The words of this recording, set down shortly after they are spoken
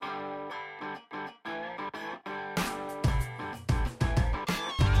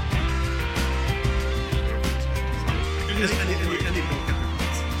And they both kept their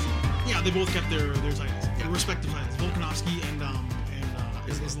titles. Yeah, they both kept their titles, Yeah. their respective titles. Volkanovski and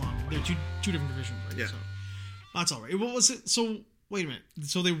Islam. They're two different divisions, right? Yeah. So that's all right. What was it? So wait a minute.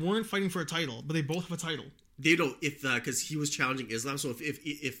 So they weren't fighting for a title, but they both have a title. They don't because he was challenging Islam. So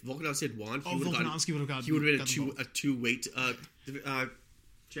if Volkanovski had won, Volkanovski would have got. He would have been a two weight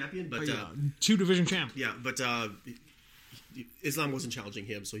champion. But two division champ. yeah, but Islam wasn't challenging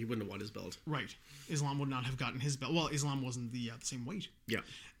him, so he wouldn't have won his belt. Right. Islam would not have gotten his belt. Well, Islam wasn't the same weight. Yeah.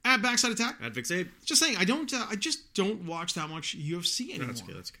 At Backside Attack. At Fixade. Just saying, I just don't watch that much UFC anymore. That's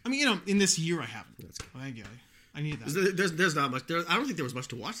good. I mean, in this year I haven't. That's good. Thank you. I need that. There's not much. I don't think there was much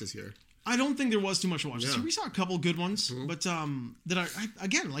to watch this year. I don't think there was too much to watch. Yeah. So we saw a couple good ones, but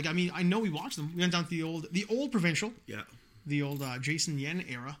that I know we watched them. We went down to the old provincial, Yeah. the old Jason Yen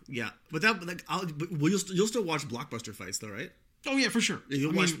era. Yeah, but you'll still watch blockbuster fights though, right? Oh yeah, for sure.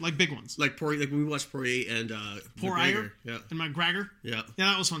 You'll I watch- mean, like big ones. Like Poirier, like when we watched Poirier and Poirier, Yeah, and McGregor. yeah. Yeah,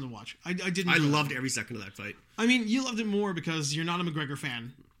 that was fun to watch. I didn't. I enjoy that loved one. every second of that fight. I mean, you loved it more because you're not a McGregor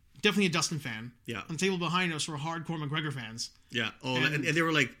fan. Definitely a Dustin fan. Yeah. On the table behind us were hardcore McGregor fans. Yeah. Oh, And- and they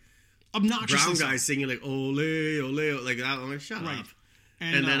were like Obnoxious. brown guys singing like "Ole, ole," like that. I'm like, shut Right. up.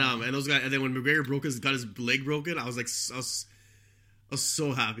 And then those guys, and then when McGregor got his leg broken, I was like, I was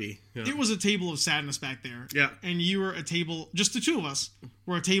so happy. Yeah. it was a table of sadness back there. Yeah. And you were a table, just the two of us,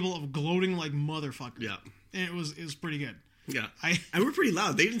 were a table of gloating like motherfuckers. Yeah. And it was pretty good. Yeah. I And we're pretty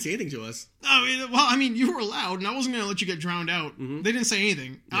loud. They didn't say anything to us. I mean, you were loud, and I wasn't going to let you get drowned out. Mm-hmm. They didn't say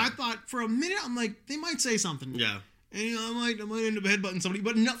anything. I thought for a minute, I'm like, they might say something. Yeah. And I might end up headbutting somebody,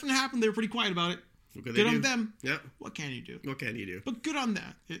 but nothing happened. They were pretty quiet about it. What could Good they on do? them. Yeah. What can you do? What can you do? But good on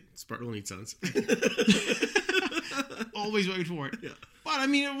that. Sparkle needs sons. Always wait for it. Yeah. But I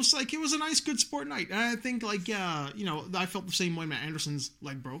mean, it was a nice, good sport night. And I think I felt the same way when Anderson's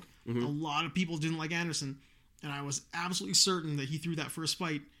leg broke. Mm-hmm. A lot of people didn't like Anderson, and I was absolutely certain that he threw that first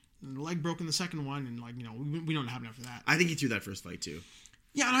fight, and the leg broke in the second one, and we know what happened after that. I think he threw that first fight too.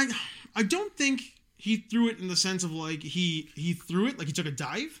 Yeah, and I don't think he threw it in the sense of like he threw it like he took a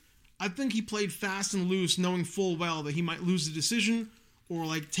dive. I think he played fast and loose, knowing full well that he might lose the decision or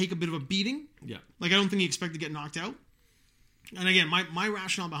like take a bit of a beating. Yeah. Like I don't think he expected to get knocked out. And again, my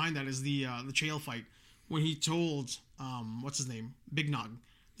rationale behind that is the Chael fight when he told what's his name, Big Nog.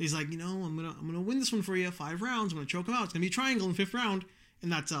 He's like, I'm gonna win this one for you, 5 rounds. I'm gonna choke him out. It's gonna be a triangle in 5th round.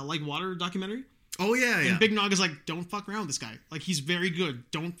 And that's Like Water documentary. Oh yeah, yeah. And Big Nog is like, don't fuck around with this guy. Like he's very good.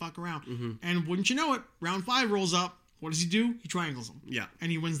 Don't fuck around. Mm-hmm. And wouldn't you know it, round 5 rolls up. What does he do? He triangles him. Yeah. And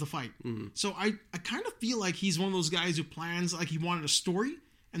he wins the fight. Mm-hmm. So I kind of feel like he's one of those guys who plans like he wanted a story,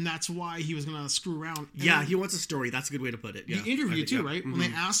 and that's why he was gonna screw around. And Yeah, he wants a story. That's a good way to put it. Yeah. the interview I think, too, yeah. right? Mhm. When they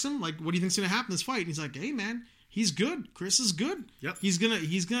asked him, like, what do you think's gonna happen in this fight? And he's like, hey man, he's good. Chris is good. Yep. He's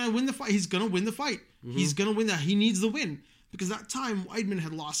gonna win the fight. He's gonna win the fight. Mm-hmm. He's gonna win that. He needs the win. Because that time Weidman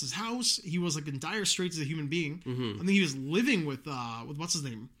had lost his house. He was like in dire straits as a human being. Mm-hmm. I think he was living with what's his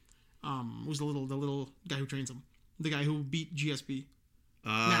name? Who's the little guy who trains him? The guy who beat GSP.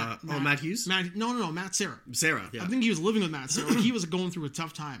 Matt Hughes? No, Matt Serra. Sarah, yeah. I think he was living with Matt Serra. Like, he was going through a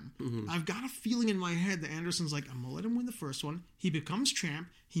tough time. Mm-hmm. I've got a feeling in my head that Anderson's like, I'm going to let him win the first one. He becomes champ.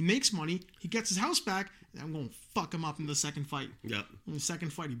 He makes money. He gets his house back. And I'm going to fuck him up in the second fight. Yep. In the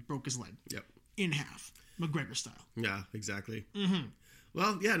second fight, he broke his leg. Yep. In half. McGregor style. Yeah, exactly. Mm-hmm.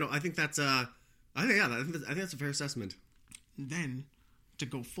 Well, yeah, no, I think that's I think that's a fair assessment. And then, to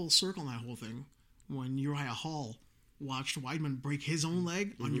go full circle on that whole thing, when Uriah Hall watched Weidman break his own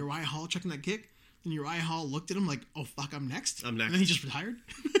leg on Uriah Hall checking that kick, and Uriah Hall looked at him like, oh, fuck, I'm next? I'm next. And then he just retired.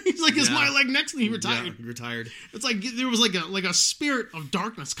 He's like, it's Yeah. my leg next, and he retired. Yeah, he retired. It's like there was like a spirit of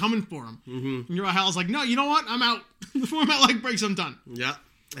darkness coming for him. Mm-hmm. And Uriah Hall's like, no, you know what? I'm out. Before my leg breaks, I'm done. Yeah.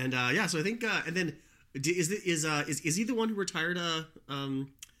 And so I think and then is he the one who retired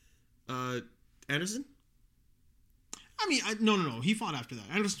Anderson? I mean, no. He fought after that.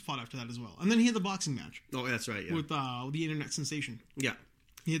 Anderson fought after that as well. And then he had the boxing match Oh, that's right, yeah. with the internet sensation. Yeah.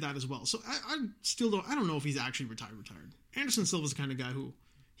 He had that as well. So I still don't. I don't know if he's actually retired. Anderson Silva's the kind of guy who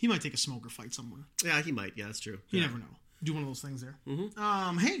he might take a smoker fight somewhere. Yeah, he might. Yeah, that's true. You Yeah. never know. Do one of those things there.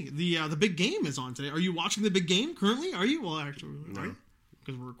 Mm-hmm. Hey, the big game is on today. Are you watching the big game currently? Are you? Well, actually, No.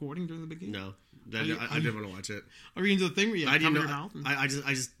 Because we're recording during the big game. No. I didn't want to watch it. Are you into the thing where you I cover didn't your know.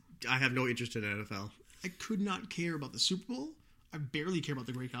 mouth? I have no interest in NFL. I could not care about the Super Bowl. I barely care about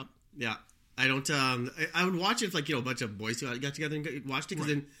the Grey Cup. Yeah. I don't. I would watch it if a bunch of boys who got together and watched it. Because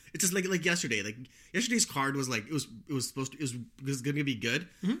then it's just like yesterday. Like yesterday's card was like it was going to be good,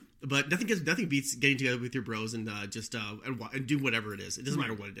 but nothing beats getting together with your bros and just and do whatever it is. It doesn't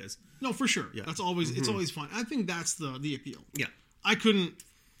matter what it is. No, for sure. Yeah. That's always it's always fun. I think that's the appeal. Yeah. I couldn't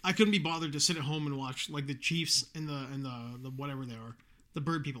I couldn't be bothered to sit at home and watch like the Chiefs and the whatever they are, the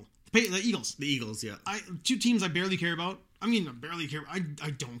bird people, the Eagles. The Eagles, yeah. Two teams I barely care about. I mean, I barely care. I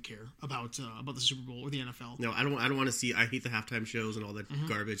don't care about the Super Bowl or the NFL. No, I don't want to see. I hate the halftime shows and all that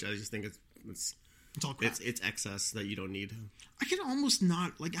garbage. I just think it's all crap. It's excess that you don't need. I can almost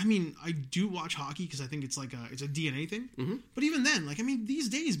not like. I mean, I do watch hockey because I think it's like it's a DNA thing. Mm-hmm. But even then, like, I mean, these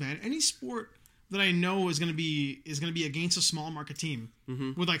days, man, any sport that I know is gonna be against a small market team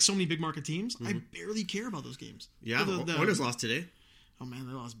with like so many big market teams, I barely care about those games. Yeah, Oilers lost today. Oh man,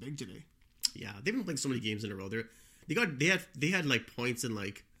 they lost big today. Yeah, they've been playing so many games in a row. They had like points in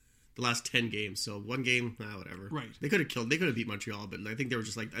like the last 10 games. So one game, whatever. Right. They could have beat Montreal, but I think they were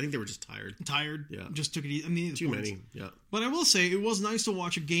just tired. Tired. Yeah. Just took it easy. I mean, too many. Yeah. But I will say it was nice to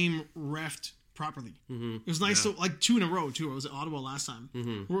watch a game reffed properly. Mm-hmm. It was nice to like 2 in a row too. It was at Ottawa last time,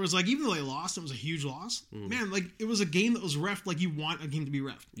 where it was like even though they lost, it was a huge loss. Man, like it was a game that was reffed like you want a game to be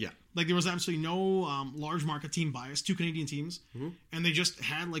reffed. Yeah. Like there was absolutely no large market team bias. 2 Canadian teams, and they just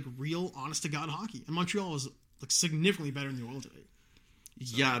had like real, honest to god hockey. And Montreal was like significantly better than the Oil today.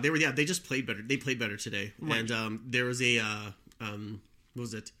 So. Yeah, they were. Yeah, they just played better. They played better today. Right. And there was a what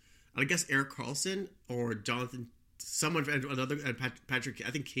was it? I guess Erik Karlsson or Jonathan. Someone, another Patrick,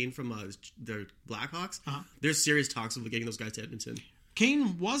 I think Kane from the Blackhawks. There's serious talks of getting those guys to Edmonton.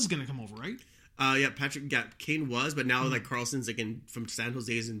 Kane was going to come over, right? Kane was, but now like Karlsson's like from San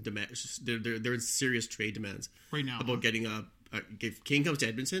Jose's and they're in serious trade demands right now about getting if Kane comes to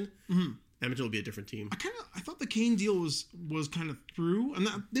Edmonton, Edmonton will be a different team. I thought the Kane deal was kind of through, and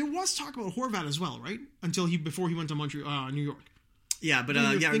there was talk about Horvat as well, right? Before he went to New York. Yeah, but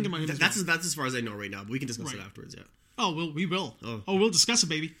that's as far as I know right now. But we can discuss it afterwards. Yeah. Oh, we will. Oh, we'll discuss it,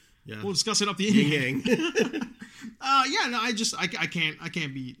 baby. Yeah. We'll discuss it up the yin yang. I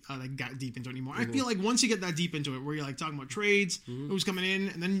can't be that deep into it anymore. I feel like once you get that deep into it, where you're like talking about trades, who's coming in,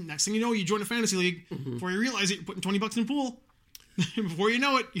 and then next thing you know, you join a fantasy league. Before you realize it, you're putting $20 in the pool. Before you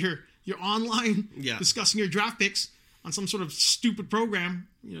know it, you're online discussing your draft picks on some sort of stupid program.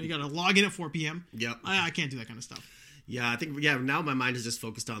 You got to log in at 4 p.m. Yep. I can't do that kind of stuff. Yeah, I think now my mind is just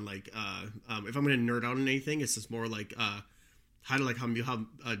focused on like if I'm going to nerd out on anything, it's just more like how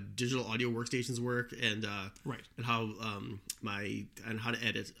digital audio workstations work and and how how to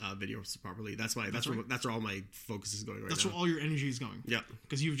edit videos properly. That's where all my focus is going right now. That's where all your energy is going. Yeah,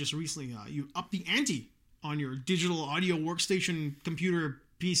 because you've just recently you upped the ante on your digital audio workstation computer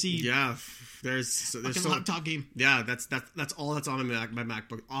PC. Yeah, there's laptop game. Yeah, that's all that's on my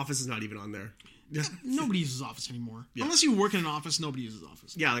MacBook. Office is not even on there. Nobody uses Office anymore. Yeah. Unless you work in an office, nobody uses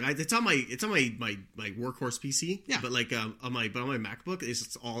Office. Yeah, like it's on my workhorse PC. Yeah, but like on my MacBook,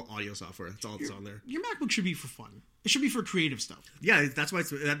 it's all audio software. That's all that's on there. Your MacBook should be for fun. It should be for creative stuff. Yeah, that's why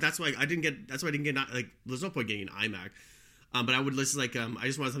I didn't get like. There's no point getting an iMac. But I would listen I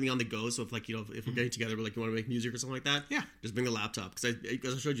just wanted something on the go. So if if we're getting together, like you want to make music or something like that, just bring the laptop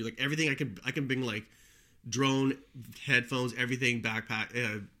because I showed you like everything I can bring like drone, headphones, everything, backpack,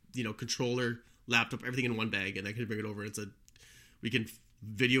 controller, laptop, everything in one bag, and I can bring it over. We can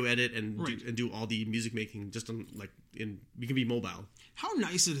video edit and do all the music making just on we can be mobile. How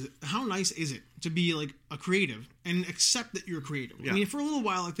nice is it to be like a creative and accept that you're creative? Yeah. I mean, for a little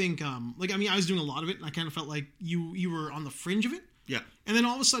while, I think I was doing a lot of it, and I kind of felt like you were on the fringe of it. Yeah. And then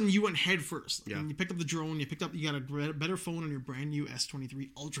all of a sudden, you went head first. Yeah. And you picked up the drone. You got a better phone on your brand new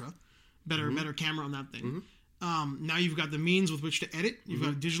S23 Ultra, better camera on that thing. Mm-hmm. Now you've got the means with which to edit. You've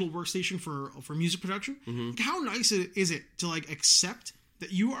got a digital workstation for music production. Mm-hmm. Like, how nice is it to accept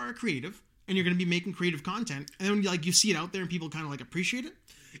that you are a creative and you're going to be making creative content, and then you see it out there and people kind of appreciate it.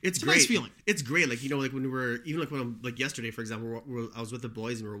 It's a great. Nice feeling. It's great. When yesterday, for example, I was with the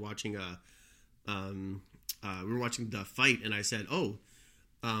boys and we were watching the fight, and I said,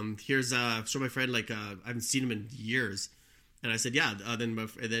 here's show my friend I haven't seen him in years. And I said, yeah. Then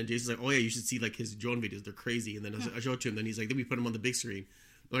Jason's like, oh yeah, you should see his drone videos. They're crazy. And then I showed it to him. Then he's like, then we put him on the big screen.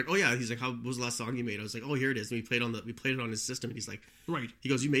 I'm like, oh yeah. He's like, what was the last song you made? I was like, oh, here it is. And we played it on his system. And he's like, right. He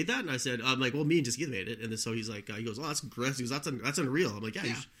goes, you made that? And I said, I'm like, well, me and Jessica made it. And then so he's like, oh, that's great. He goes, that's unreal. I'm like,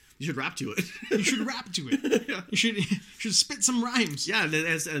 yeah. You should rap to it. You should rap to it. Yeah. You should spit some rhymes. Yeah,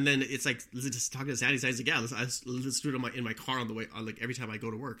 and then it's like just talking to Sandy. Sandy's like, yeah, I listen to it in my car on the way, every time I go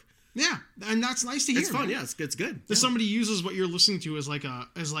to work. Yeah, and that's nice to hear. It's fun, yeah. It's good. If somebody uses what you're listening to as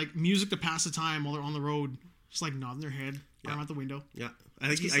music to pass the time while they're on the road, just nodding their head, arm out the window. Yeah,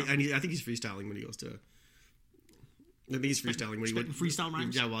 I think he's freestyling when he goes to. I think he's freestyling when he went freestyle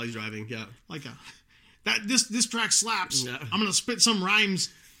rhymes. Yeah, while he's driving. Yeah, this track slaps. Yeah. I'm gonna spit some rhymes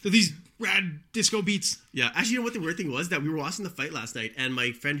to these rad disco beats. Yeah, actually, you know what the weird thing was? That we were watching the fight last night, and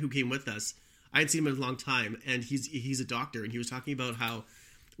my friend who came with us, I hadn't seen him in a long time, and he's a doctor, and he was talking about how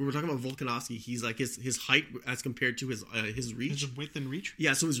we were talking about Volkanovski. He's like his height as compared to his reach. His width and reach.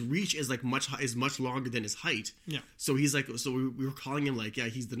 Yeah, so his reach is like much longer than his height. Yeah. So he's like, we were calling him like, yeah,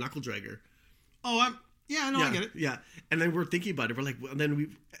 he's the knuckle dragger. Oh, I get it. Yeah, and then we're thinking about it. We're like, and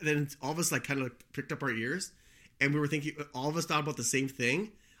then all of us like kind of like pricked up our ears, and we were thinking, all of us thought about the same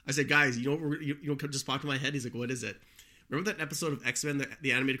thing. I said, guys, you know, just popped in my head. He's like, what is it? Remember that episode of X-Men,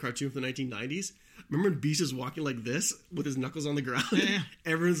 the animated cartoon from the 1990s? Remember when Beast is walking like this with his knuckles on the ground? Yeah.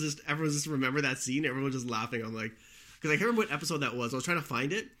 Everyone's just remember that scene. Everyone's just laughing. I'm like, because I can't remember what episode that was. I was trying to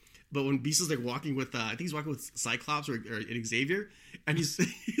find it, but when Beast is like walking with, I think he's walking with Cyclops or Xavier, and he's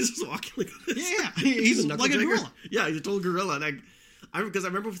just walking like this. Yeah, he's like a gorilla. Yeah, he's a total gorilla. And because I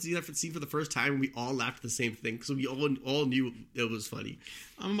remember seeing that scene for the first time, and we all laughed at the same thing, so we all knew it was funny.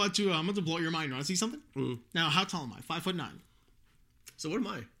 I'm about to blow your mind. You want to see something? Now, how tall am I? 5'9". So what am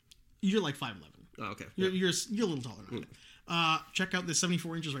I? You're like 5'11". Oh, okay. You're a little taller than I am. Check out the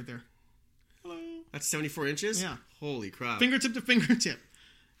 74 inches right there. Hello. That's 74 inches? Yeah. Holy crap. Fingertip to fingertip.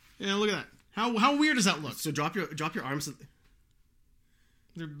 Yeah, look at that. How weird does that look? So drop your arms.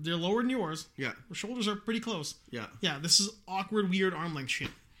 They're lower than yours. Yeah. Your shoulders are pretty close. Yeah. Yeah, this is awkward, weird arm length shit.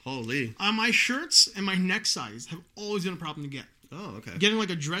 Holy. My shirts and my neck size have always been a problem to get. Oh, okay. Getting like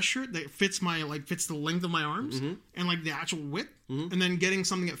a dress shirt that fits the length of my arms and like the actual width, and then getting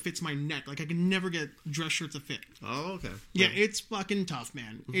something that fits my neck. Like I can never get dress shirts that fit. Oh, okay. Yeah, it's fucking tough,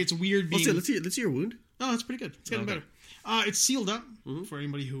 man. It's weird being... Let's see your wound. Oh, it's pretty good. It's getting better. It's sealed up. For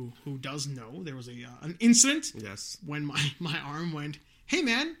anybody who does know, there was an incident. Yes. When my arm went, hey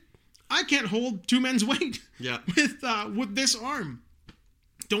man, I can't hold 2 men's weight. Yeah. with this arm.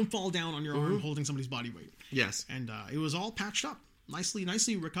 Don't fall down on your arm holding somebody's body weight. Yes. And it was all patched up.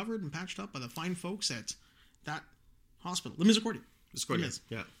 Nicely recovered and patched up by the fine folks at that hospital. The Misericordia.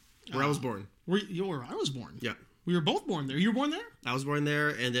 Yeah. Where I was born. Where I was born. Yeah. We were both born there. You were born there? I was born there,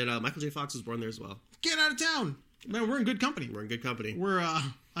 and then Michael J. Fox was born there as well. Get out of town. Man, we're in good company. We're in good company. We're,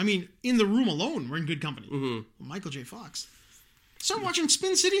 in the room alone, we're in good company. Michael J. Fox. Start watching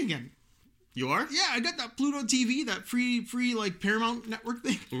Spin City again. You are? Yeah, I got that Pluto TV, that free like Paramount Network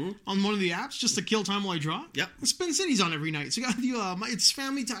thing on one of the apps just to kill time while I draw. Yep. And Spin City's on every night. So you got it's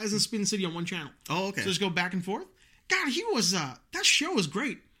Family Ties and Spin City on one channel. Oh, okay. So just go back and forth. God, he was that show was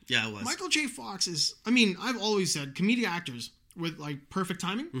great. Yeah, it was. Michael J. Fox is, I've always said comedic actors with like perfect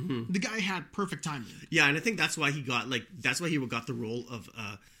timing. The guy had perfect timing. Yeah, and I think that's why he got the role of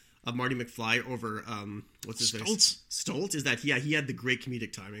Marty McFly over what's his name? Stoltz is that he had the great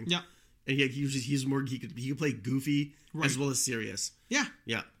comedic timing. Yeah. And he could play goofy as well as serious. Yeah.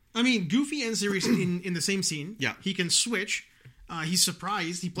 Yeah. Goofy and serious in the same scene. Yeah. He can switch. He's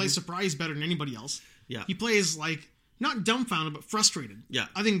surprised. He plays surprised better than anybody else. Yeah. He plays like not dumbfounded but frustrated. Yeah.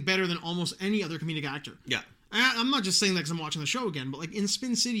 I think better than almost any other comedic actor. Yeah. I'm not just saying that because I'm watching the show again, but like in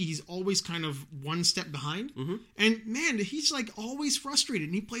Spin City, he's always kind of one step behind. And man, he's like always frustrated,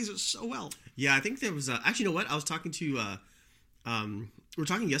 and he plays it so well. Yeah, I think there was actually, you know what? I was talking to we were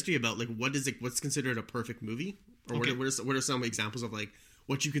talking yesterday about like what's considered a perfect movie, or Okay. what are some examples of like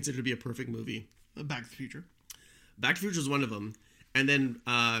what you consider to be a perfect movie? Back to the Future. Back to the Future is one of them. And then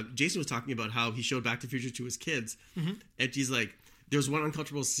Jason was talking about how he showed Back to the Future to his kids, and he's like, there's one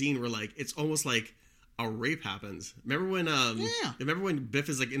uncomfortable scene where like it's almost like a rape happens. Remember when Biff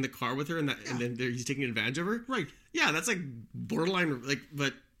is like in the car with her and then he's taking advantage of her? Right. Yeah, that's like borderline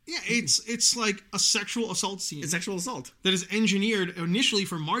but yeah, it's like a sexual assault scene. It's sexual assault that is engineered initially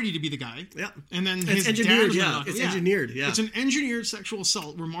for Marty to be the guy. Yeah. And then it's his engineered, dad was engineered, yeah. It's an engineered sexual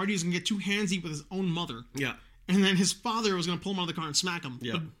assault where Marty's gonna get too handsy with his own mother. Yeah. And then his father was gonna pull him out of the car and smack him.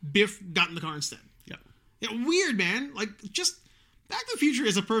 Yeah. But Biff got in the car instead. Yeah. Yeah, weird, man. Like just Back to the Future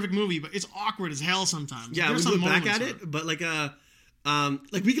is a perfect movie, but it's awkward as hell sometimes. Yeah, we look back at it, but like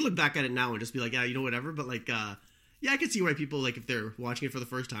we can look back at it now and just be like, yeah, you know, whatever. But like, yeah, I can see why people like if they're watching it for the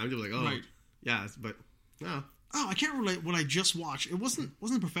first time, they're like, oh, right. Yeah, but no. Oh, I can't relate what I just watched. It wasn't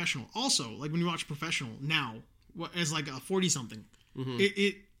Professional. Also, like when you watch Professional now, as like a 40-something,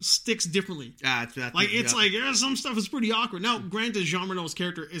 it sticks differently. Some stuff is pretty awkward. Now, granted, Jean Reno's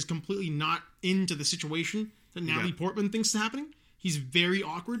character is completely not into the situation that Natalie Portman thinks is happening. He's very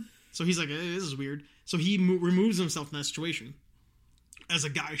awkward, so he's like, this is weird. So he removes himself from that situation, as a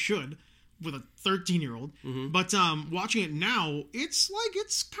guy should, with a 13-year-old. But watching it now, it's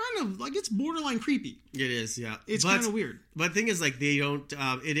borderline creepy. It is, yeah. It's kind of weird. But the thing is, like, they don't.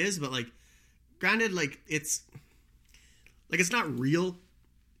 It is, but like, granted, like it's not real.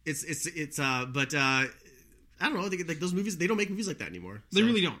 But I don't know. Like those movies, they don't make movies like that anymore. They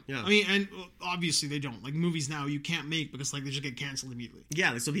really don't. Yeah. And obviously they don't. Like movies now, you can't make because like they just get canceled immediately.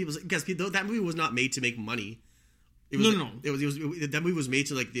 Yeah. So that movie was not made to make money. It was, No. That movie was made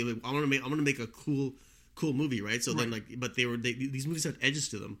to like, I want to make a cool movie, right? So then like, but these movies have edges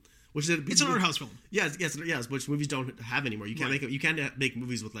to them, which is It's an art house film. Yes, which movies don't have anymore. You can't make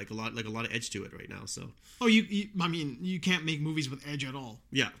movies with like a lot of edge to it right now. So I mean, you can't make movies with edge at all.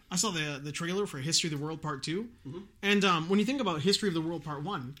 yeah, I saw the trailer for History of the World Part 2, and when you think about History of the World Part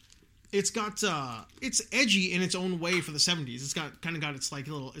 1, it's got it's edgy in its own way for the 70s. It's got its like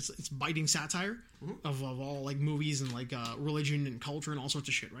little it's biting satire of all like movies and like religion and culture and all sorts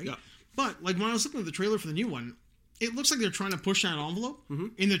of shit, right? Yeah. But like when I was looking at the trailer for the new one, it looks like they're trying to push that envelope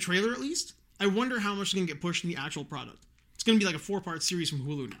in the trailer at least. I wonder how much is going to get pushed in the actual product. It's going to be like a 4-part series from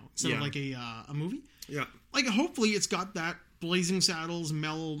Hulu now instead of like a movie. yeah. Like hopefully it's got that Blazing Saddles,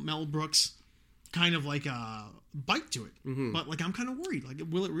 Mel Brooks kind of like a bite to it. But like I'm kind of worried. Like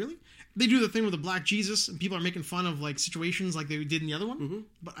will it really? They do the thing with the Black Jesus and people are making fun of like situations like they did in the other one.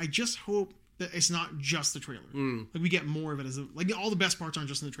 But I just hope that it's not just the trailer. Like we get more of it like all the best parts aren't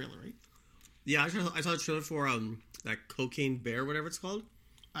just in the trailer, right? Yeah, I saw the trailer for that Cocaine Bear, whatever it's called.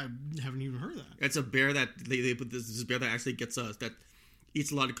 I haven't even heard of that. It's a bear that they put this bear that actually gets that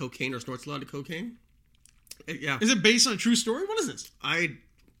eats a lot of cocaine or snorts a lot of cocaine. Yeah. Is it based on a true story? What is this? I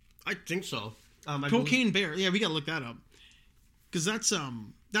think so. Cocaine Bear. Yeah, we gotta look that up. Because that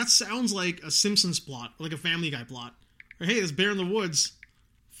sounds like a Simpsons plot, like a Family Guy plot. Or, hey, this bear in the woods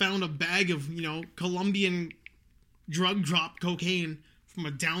found a bag of, Colombian drug drop cocaine from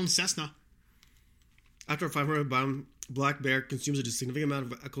a downed Cessna. After a 500-pound black bear consumes a significant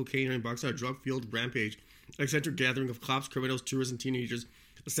amount of cocaine and embarks on a drug-fueled rampage, an eccentric gathering of cops, criminals, tourists, and teenagers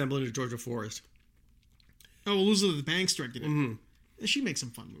assemble in the Georgia forest. Oh, Elizabeth Banks directed it. And she makes some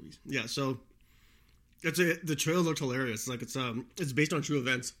fun movies. Yeah, so the trailer looked hilarious. Like it's based on true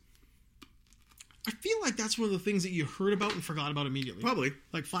events. I feel like that's one of the things that you heard about and forgot about immediately. Probably.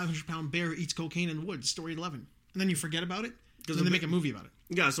 Like 500-pound bear eats cocaine in the woods, story 11. And then you forget about it, and then they make a movie about it.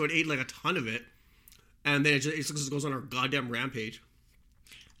 Yeah, so it ate like a ton of it, and then it just goes on a goddamn rampage.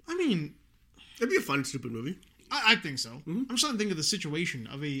 I mean, it'd be a fun, stupid movie. I think so. I'm just trying to think of the situation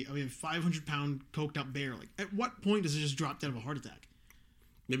of a 500-pound coked up bear. Like, at what point does it just drop dead of a heart attack?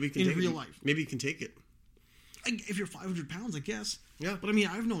 Maybe you can in real life. Maybe you can take it. If you're 500 pounds, I guess. Yeah. But I mean,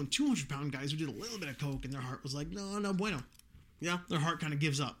 I've known 200-pound guys who did a little bit of coke and their heart was like, no bueno. Yeah. Their heart kind of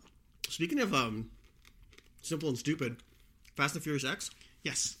gives up. Speaking of simple and stupid, Fast and Furious X?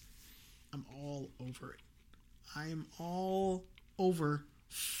 Yes. I'm all over it. I am all over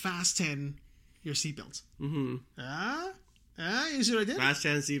Fast 10 your seatbelts. You see what I did? Fast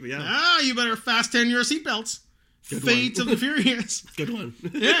 10 seatbelts, yeah. You better Fast 10 your seatbelts. Fate of the Furious. Good one.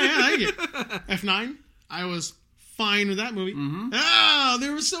 Yeah, I like it. F9, I was fine with that movie.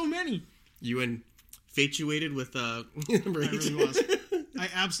 There were so many. You infatuated with number 8. I really was. I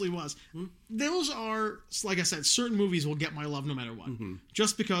absolutely was. Those are, like I said, certain movies will get my love no matter what.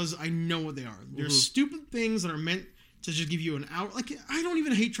 Just because I know what they are. They're stupid things that are meant to just give you an hour. Like, I don't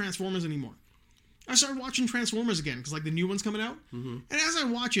even hate Transformers anymore. I started watching Transformers again because like the new one's coming out, and as I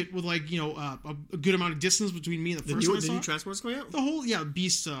watch it with like a good amount of distance between me and the first one, the new Transformers coming out. The whole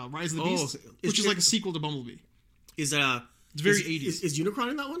Beast, Rise of the Beast, which is like a sequel to Bumblebee. It's very 80s. Is Unicron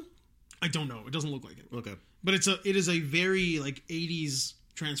in that one? I don't know. It doesn't look like it. Okay, but it is a very like 80s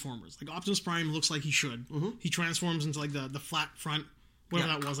Transformers. Like Optimus Prime looks like he should. He transforms into like the flat front,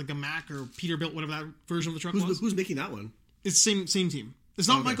 whatever that was, like the Mack or Peterbilt, whatever that version of the truck was. Who's making that one? It's same team. It's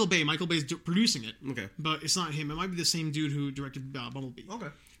not Michael Bay. Michael Bay's producing it. Okay. But it's not him. It might be the same dude who directed Bumblebee. Okay.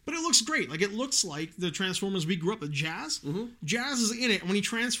 But it looks great. Like, it looks like the Transformers we grew up with. Jazz. Jazz is in it. And when he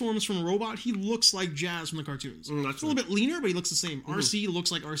transforms from a robot, he looks like Jazz from the cartoons. It's a little bit leaner, but he looks the same. RC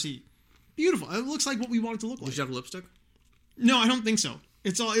looks like RC. Beautiful. It looks like what we want it to look like. Did you have lipstick? No, I don't think so.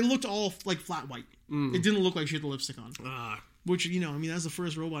 It looked all, like, flat white. It didn't look like she had the lipstick on. Which, that's the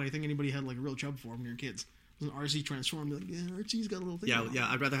first robot I think anybody had, like, a real chub for when you were kids. An RC transformed, like, RC's got a little thing. Yeah.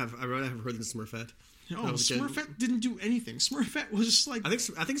 I'd rather have her than Smurfette. Oh, Smurfette didn't do anything. Smurfette was just like. I think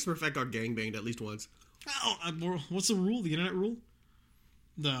Smurfette got gangbanged at least once. Oh, what's the rule? The internet rule?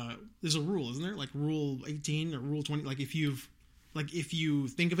 There's a rule, isn't there? Like Rule 18 or Rule 20. Like if you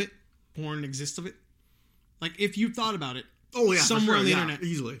think of it, porn exists of it. Like if you thought about it. Oh yeah, somewhere on the internet,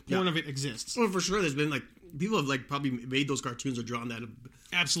 easily, porn of it exists. Well, for sure, there's been like people have like probably made those cartoons or drawn that.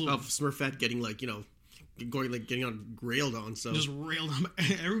 Absolutely. Of Smurfette getting like getting on railed on. So just railed on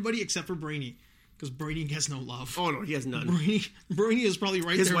everybody except for Brainy, because Brainy gets no love. Oh no, he has none. Brainy is probably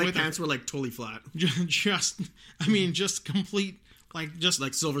right His there with with his white pants were like totally flat. Just complete like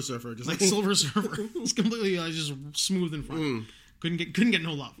Silver Surfer, Silver Surfer. It's completely just smooth in front. Couldn't get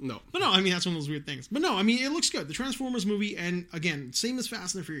no love. No. But no, that's one of those weird things. But no, it looks good. The Transformers movie, and again, same as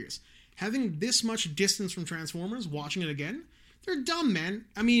Fast and the Furious, having this much distance from Transformers, watching it again, they're dumb, man.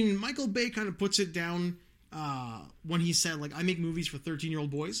 I mean, Michael Bay kind of puts it down when he said, like, I make movies for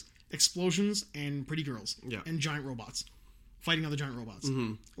 13-year-old boys, explosions and pretty girls, and giant robots. Fighting other giant robots.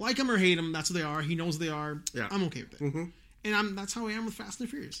 Like them or hate them, that's what they are. He knows they are. Yeah. I'm okay with it. And that's how I am with Fast and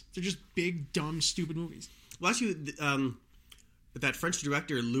the Furious. They're just big, dumb, stupid movies. Well, actually, that French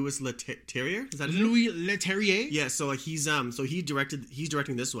director Louis Leterrier, is that his name? Louis Leterrier? Yeah, so like he's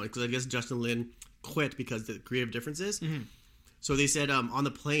directing this one because I guess Justin Lin quit because the creative differences. So they said on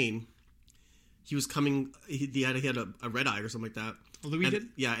the plane he was coming. He had a red eye or something like that. Louis did?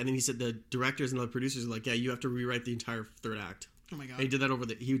 Yeah, and then he said the directors and the producers are like, yeah, you have to rewrite the entire third act. Oh my god! And he did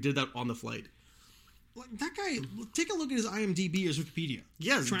that he did that on the flight. Like, that guy, take a look at his IMDb or his Wikipedia.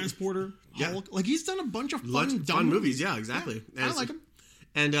 Yeah, Transporter, Hulk. Like, he's done a bunch of dumb movies. Yeah, exactly. Yeah, I like him.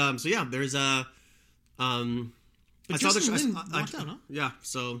 And so yeah, there's a. But I saw the out, huh? Yeah,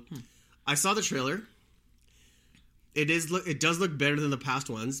 so I saw the trailer. It does look better than the past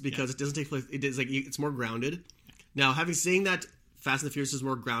ones because it doesn't take place. It is like it's more grounded. Now, having saying that, Fast and the Furious is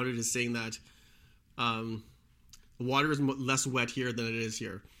more grounded is saying that water is less wet here than it is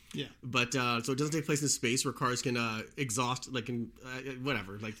here. Yeah, but so it doesn't take place in space where cars can exhaust like in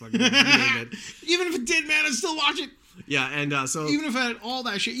whatever, like fucking name it. Even if it did, man, I'd still watch it. Yeah, and so even if it had all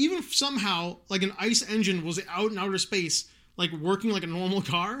that shit, even if somehow like an ice engine was out in outer space, like working like a normal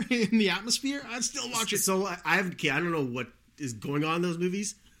car in the atmosphere, I'd still watch it. So I don't know what is going on in those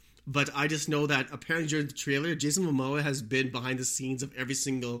movies, but I just know that apparently during the trailer, Jason Momoa has been behind the scenes of every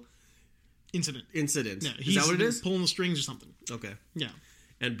single incident. Yeah, is that what it is? Pulling the strings or something. Okay. Yeah.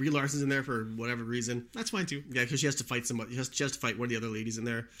 And Brie Larson's in there for whatever reason. That's fine too. Yeah, because she has to fight somebody. She has to fight one of the other ladies in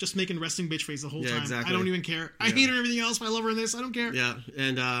there. Just making resting bitch face the whole time. Exactly. I don't even care. I hate her and everything else, but I love her in this. I don't care. Yeah,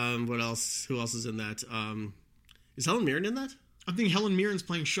 and what else? Who else is in that? Is Helen Mirren in that? I think Helen Mirren's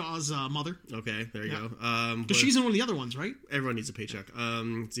playing Shaw's mother. Okay, there you go. Because she's in one of the other ones, right? Everyone needs a paycheck.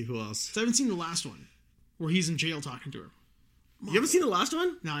 Let's see who else. So I haven't seen the last one, where he's in jail talking to her. Mom. You haven't seen the last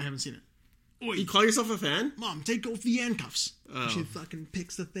one? No, I haven't seen it. Oi. You call yourself a fan? Mom, take off the handcuffs. Oh. She fucking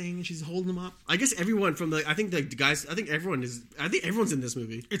picks the thing and she's holding them up. I guess everyone from I think everyone's in this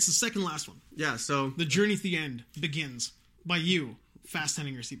movie. It's the second last one. Yeah, so the journey to the end begins by you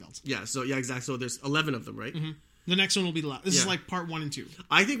fastening your seatbelts. Yeah, so yeah, exactly. So there's 11 of them, right? Mm-hmm. The next one will be the last. This is like part 1 and 2.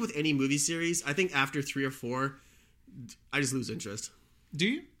 I think with any movie series, I think after 3 or 4, I just lose interest. Do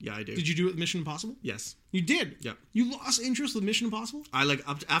you? Yeah, I do. Did you do it with Mission Impossible? Yes. You did? Yeah. You lost interest with Mission Impossible? I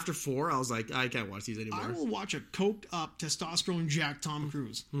after 4, I was like, I can't watch these anymore. I will watch a coked up, testosterone jacked Tom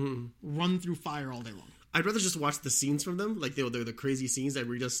Cruise run through fire all day long. I'd rather just watch the scenes from them, like they're the crazy scenes that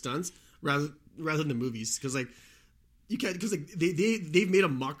were just stunts, rather than the movies, because like you can't, because like they've made a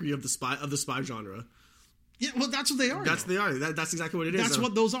mockery of the spy genre. Yeah, well, that's what they are. That's what they are. That's exactly what it is. That's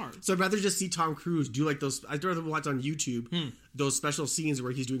what those are. So I'd rather just see Tom Cruise do like those. I'd rather watch on YouTube those special scenes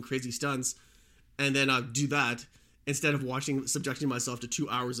where he's doing crazy stunts, and then do that instead of subjecting myself to 2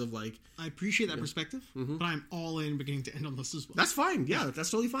 hours of like. I appreciate that perspective, but I'm all in beginning to end on this as well. That's fine. Yeah,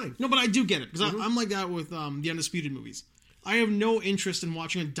 that's totally fine. No, but I do get it because I'm like that with the Undisputed movies. I have no interest in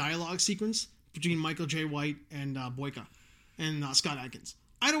watching a dialogue sequence between Michael J. White and Boyka and Scott Adkins.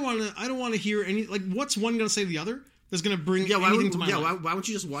 I don't want to hear any, like, what's one going to say to the other that's going to bring anything to my life? Why don't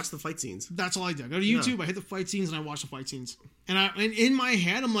you just watch the fight scenes? That's all I do. I go to YouTube, I hit the fight scenes, and I watch the fight scenes. And in my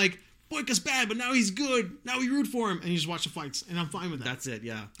head, I'm like, Boyka's bad, but now he's good. Now we root for him. And you just watch the fights, and I'm fine with that. That's it,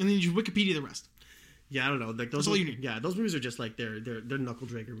 yeah. And then you just Wikipedia the rest. Yeah, I don't know. Like that's all you need. Yeah, those movies are just like, they're knuckle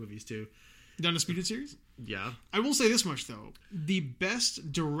dragger movies, too. The Undisputed series? Yeah. I will say this much, though. The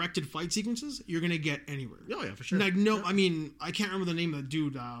best directed fight sequences you're going to get anywhere. Oh, yeah, for sure. Like, no, I mean, I can't remember the name of the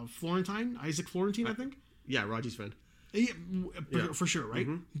dude. Isaac Florentine, I think? Yeah, Raji's friend. Yeah, for sure, right?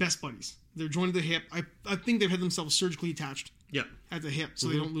 Mm-hmm. Best buddies. They're joined at the hip. I think they've had themselves surgically attached at the hip so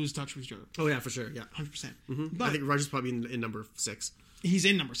they don't lose touch with each other. Oh, yeah, for sure, yeah. 100%. Mm-hmm. But I think Raji's probably in number 6. He's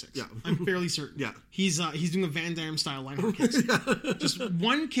in number 6. Yeah. I'm fairly certain. Yeah. He's doing a Van Damme style line kicks. Just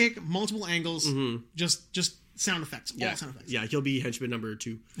one kick, multiple angles, just sound effects. Yeah. All sound effects. Yeah, he'll be henchman number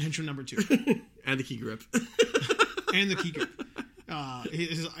 2. Henchman number 2. And the key grip. And the key grip.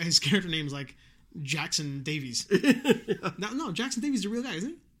 His character name's like Jackson Davies. No, Jackson Davies is a real guy, isn't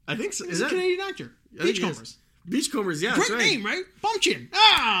he? I think so. He's a Canadian actor. Beachcombers. Beachcombers, yeah. Great name, right? Bumpchin.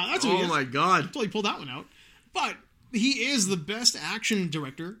 That's what he is. Oh my god. Until he pulled that one out. But he is the best action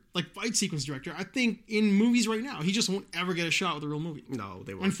director, like fight sequence director, I think, in movies right now. He just won't ever get a shot with a real movie. No,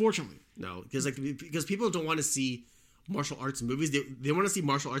 they won't. Unfortunately. No, because people don't want to see martial arts movies. They want to see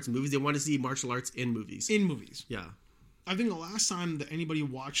martial arts movies. They want to see martial arts in movies. In movies. Yeah. I think the last time that anybody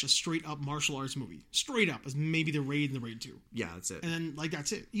watched a straight up martial arts movie, straight up, is maybe The Raid and The Raid 2. Yeah, that's it. And then, like,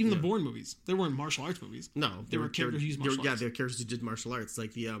 that's it. Even the Bourne movies, they weren't martial arts movies. No, they were characters who used martial arts. Yeah, they're characters who did martial arts.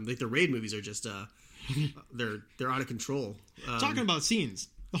 Like the Raid movies are just they're out of control. Talking about scenes,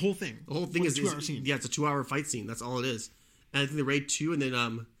 the whole thing. The whole thing is 2-hour scene. Yeah, it's a 2-hour fight scene. That's all it is. And I think The Raid 2, and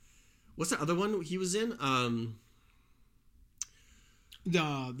then what's that other one he was in?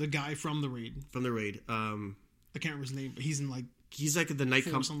 The guy from The Raid. From The Raid. I can't remember his name, but he's in like. He's like The Night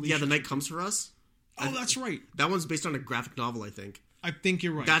Comes. Yeah, The Night Comes for Us. Oh, that's right. That one's based on a graphic novel, I think. I think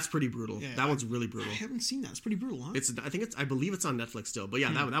you're right. That's pretty brutal. Yeah, that one's really brutal. I haven't seen that. It's pretty brutal, huh? I believe it's on Netflix still. But yeah,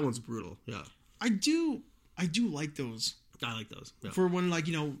 that one's brutal. Yeah. I do like those. I like those. Yeah. For when, like,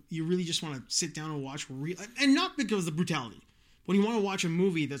 you really just want to sit down and watch and not because of the brutality. When you want to watch a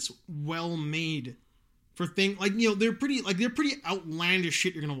movie that's well made for they're pretty outlandish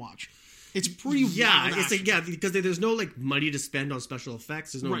shit you're gonna watch. It's pretty wild action. Because there's no like money to spend on special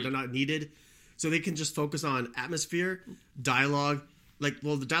effects. They're not needed, so they can just focus on atmosphere, dialogue. Like,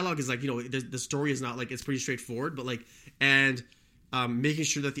 well, the dialogue is like the story is not like it's pretty straightforward, but like making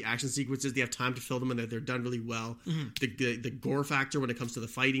sure that the action sequences they have time to fill them and that they're done really well. Mm-hmm. The gore factor when it comes to the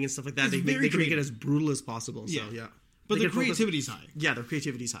fighting and stuff like that, they can make it as brutal as possible. So yeah. But the creativity's high. Yeah, the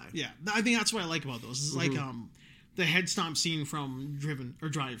creativity's high. Yeah, I think that's what I like about those. It's like the head stomp scene from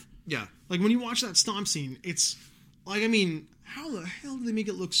Drive. Yeah. Like, when you watch that stomp scene, it's like, I mean, how the hell do they make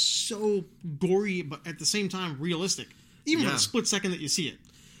it look so gory, but at the same time realistic? Even for the split second that you see it.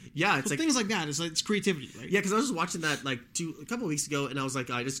 Yeah, it's like things like that. It's creativity, right? Yeah, because I was just watching that like a couple of weeks ago, and I was like,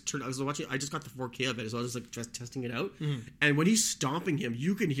 I just got the 4K of it, so I was just like testing it out. Mm-hmm. And when he's stomping him,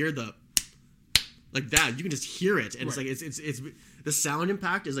 you can hear the like that. You can just hear it, and it's like it's the sound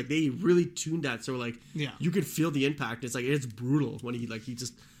impact is like they really tuned that, so like you can feel the impact. It's like it's brutal when he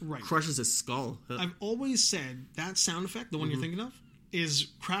just crushes his skull. I've always said that sound effect, the one you're thinking of, is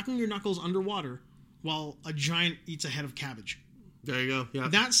cracking your knuckles underwater while a giant eats a head of cabbage. There you go. Yeah,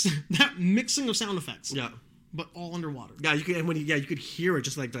 that's that mixing of sound effects. Yeah, but all underwater. Yeah, you can you could hear it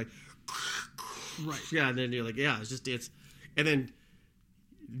just like right. Yeah, and then you're like, yeah, and then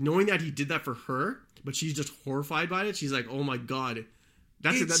knowing that he did that for her, but she's just horrified by it. She's like, oh my god,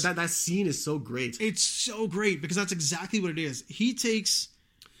 that scene is so great. It's so great because that's exactly what it is. He takes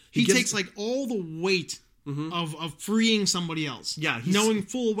like all the weight. Mm-hmm. Of freeing somebody else. Yeah. Knowing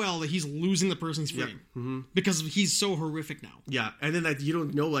full well that he's losing the person he's freeing. Yeah. Mm-hmm. Because he's so horrific now. Yeah. And then you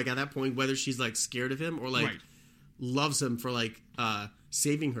don't know like at that point whether she's like scared of him or like loves him for like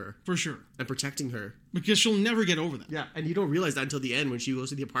saving her. For sure. And protecting her. Because she'll never get over that. Yeah. And you don't realize that until the end when she goes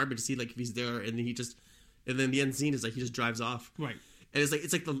to the apartment to see like if he's there and then the end scene is like he just drives off. Right. And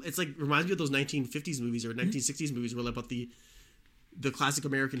it's like reminds me of those 1950s movies or 1960s movies where about the classic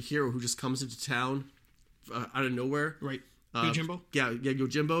American hero who just comes into town out of nowhere. Right. Yojimbo? Yeah,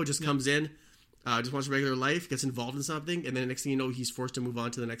 Yojimbo just comes in, just wants a regular life, gets involved in something, and then next thing you know, he's forced to move on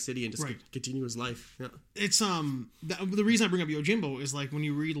to the next city and just continue his life. Yeah. It's the reason I bring up Yojimbo is like when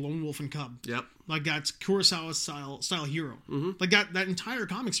you read Lone Wolf and Cub. Yep. Like that's Kurosawa style hero. Mm-hmm. Like that entire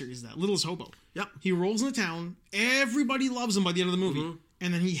comic series, that Littlest Hobo. Yep. He rolls into town, everybody loves him by the end of the movie,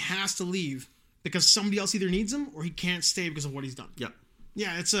 and then he has to leave because somebody else either needs him or he can't stay because of what he's done. Yep.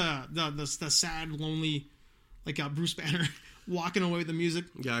 Yeah, it's the sad, lonely, like Bruce Banner walking away with the music.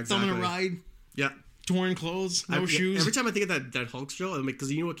 Yeah, exactly. Thumbing a ride. Yeah. Torn clothes, no shoes. Every time I think of that Hulk show, because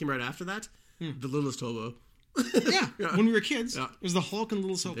you know what came right after that? The Littlest Hobo. Yeah, when we were kids, it was the Hulk and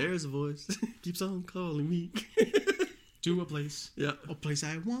Littlest Hobo. There's a voice keeps on calling me to a place. Yeah, a place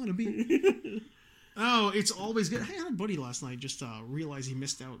I want to be. Oh, it's always good. Hey, I had a buddy last night just realized he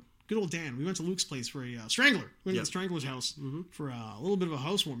missed out. Good old Dan. We went to Luke's place for a Strangler. We went to the Strangler's house for a little bit of a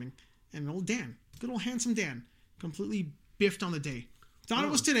housewarming. And old Dan, good old handsome Dan, completely biffed on the day. Thought it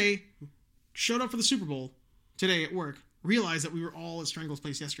was today. Showed up for the Super Bowl today at work. Realized that we were all at Strangler's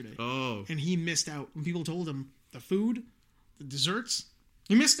place yesterday. Oh. And he missed out. When people told him the food, the desserts,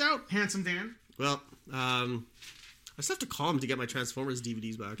 he missed out, handsome Dan. Well, I just have to call him to get my Transformers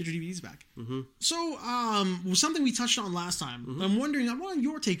DVDs back. Get your DVDs back. Mm-hmm. So, something we touched on last time. Mm-hmm. I'm wondering, I want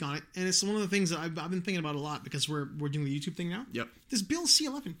your take on it, and it's one of the things that I've been thinking about a lot because we're doing the YouTube thing now. Yep. This Bill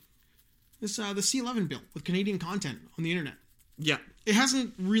C-11. The C-11 bill with Canadian content on the internet. Yeah. It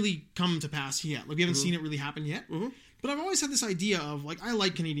hasn't really come to pass yet. Like, we haven't seen it really happen yet. Mm-hmm. But I've always had this idea of, like, I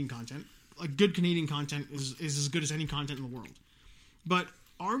like Canadian content. Like, good Canadian content is as good as any content in the world. But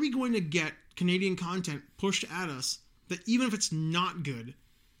are we going to get Canadian content pushed at us that even if it's not good,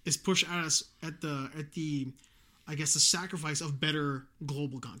 is pushed at us at the I guess, the sacrifice of better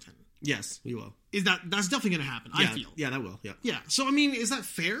global content? Yes, we will. That's definitely going to happen. Yeah, I feel. Yeah, that will. Yeah. Yeah. So I mean, is that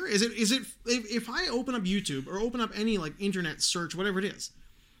fair? Is it if I open up YouTube or open up any like internet search, whatever it is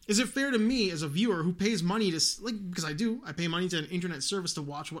it fair to me as a viewer who pays money to because I pay money to an internet service to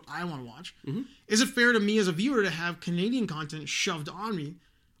watch what I want to watch? Mm-hmm. Is it fair to me as a viewer to have Canadian content shoved on me,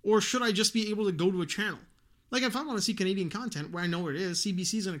 or should I just be able to go to a channel? Like if I want to see Canadian content where I know where it is,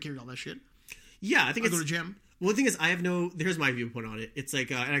 CBC's going to carry all that shit. Yeah, I think I'll go to Gem. Well, the thing is, here's my viewpoint on it. It's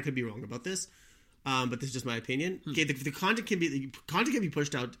like, and I could be wrong about this, but this is just my opinion. Okay, the content can be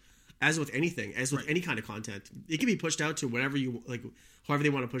pushed out, as with anything, as with any kind of content. It can be pushed out to whatever you like, however they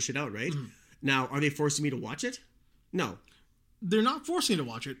want to push it out, right? Now, are they forcing me to watch it? No. They're not forcing you to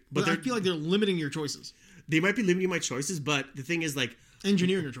watch it, but I feel like they're limiting your choices. They might be limiting my choices, but the thing is, like,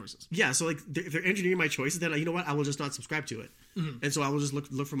 engineering your choices. Yeah, so like if they're engineering my choices, then you know what? I will just not subscribe to it, and so I will just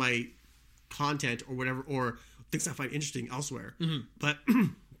look for my content or whatever, or things I find interesting elsewhere. But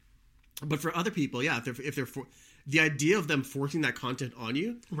but for other people, yeah, if they're the idea of them forcing that content on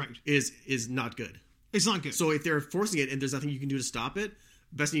you, right, is not good. It's not good. So if they're forcing it and there's nothing you can do to stop it,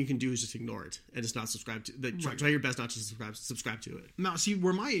 best thing you can do is just ignore it and just not subscribe to it. Try your best not to subscribe to it. Now, see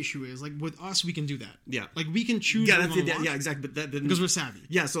where my issue is, like with us, we can do that. Yeah, like we can choose. Yeah, that's it. Yeah, exactly. But because we're savvy.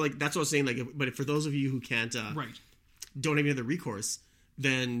 Yeah, so like that's what I was saying. Like, but for those of you who can't, don't have any other recourse,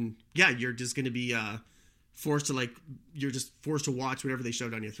 then yeah, you're just going to be forced to watch whatever they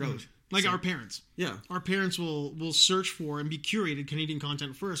shove down your throat. Like our parents. Yeah. Our parents will search for and be curated Canadian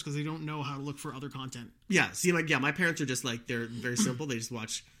content first because they don't know how to look for other content. Yeah. See, like, yeah, my parents are just like, they're very simple. They just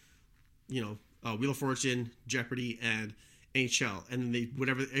watch, Wheel of Fortune, Jeopardy, and NHL. And then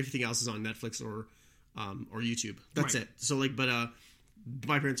everything else is on Netflix or YouTube. That's it. So, like, but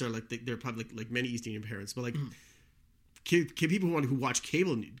my parents are like, they're probably like many East Indian parents, but like, people who watch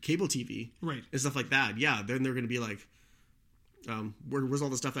cable TV and stuff like that, yeah, then they're going to be like, where's all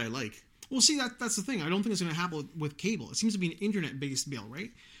the stuff that I like? Well, see, that's the thing. I don't think it's going to happen with cable. It seems to be an internet-based bill,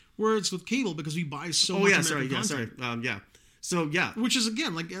 right? Where it's with cable because we buy so much American content. So, yeah. Which is,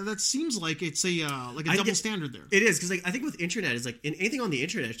 again, like that seems like it's a double standard there. It is, because like, I think with internet, it's like anything on the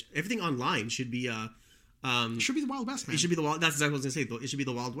internet, everything online should be... should be the Wild West, man. It should be the Wild... That's exactly what I was going to say. It should be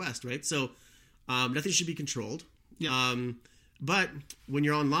the Wild West, right? So, nothing should be controlled. Yeah. But when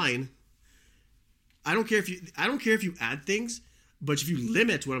you're online, I don't care if you add things, but if you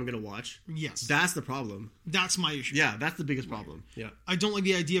limit what I'm going to watch, yes, that's the problem. That's my issue. Yeah, that's the biggest problem. Yeah, I don't like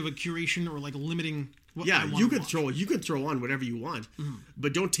the idea of a curation or like limiting. What I want you can throw on whatever you want,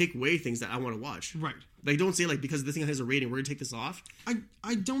 but don't take away things that I want to watch. Right. Like, don't say like, because this thing has a rating, we're going to take this off.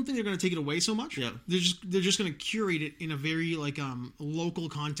 I don't think they're going to take it away so much. Yeah. They're just going to curate it in a very like local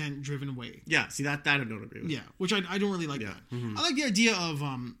content driven way. Yeah. See, that I don't agree with. Yeah, which I don't really like that. Mm-hmm. I like the idea of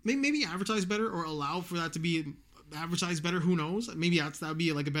maybe advertise better or allow for that to be advertised better. Who knows? Maybe that would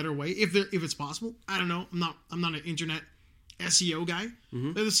be like a better way if it's possible. I don't know. I'm not an internet SEO guy.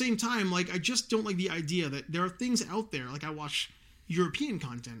 But at the same time, like I just don't like the idea that there are things out there. Like I watch European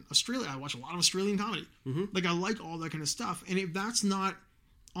content, I watch a lot of Australian comedy. Like I like all that kind of stuff. And if that's not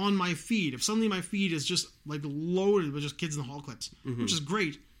on my feed, if suddenly my feed is just like loaded with just Kids in the Hall clips, which is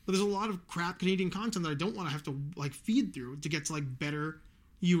great, but there's a lot of crap Canadian content that I don't want to have to like feed through to get to like better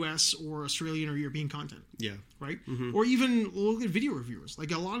US or Australian or European content. Yeah. Right? Or even look at video reviewers.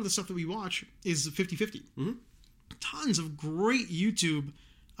 Like a lot of the stuff that we watch is 50-50. Tons of great YouTube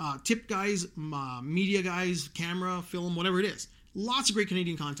tip guys, media guys, camera, film, whatever it is. Lots of great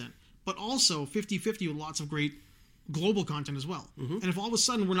Canadian content, but also 50-50 with lots of great global content as well. And if all of a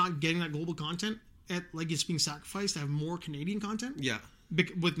sudden we're not getting that global content, like it's being sacrificed to have more Canadian content,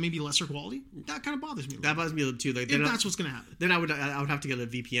 with maybe lesser quality, that kind of bothers me. That bothers me too. Like, if that's what's going to happen, then I would have to get a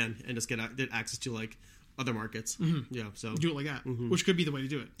VPN and just get access to like other markets. Yeah, so do it like that, which could be the way to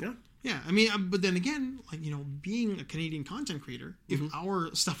do it. Yeah. I mean, but then again, like being a Canadian content creator, if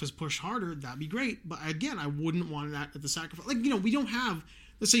our stuff is pushed harder, that'd be great. But again, I wouldn't want that at the sacrifice. Like we don't have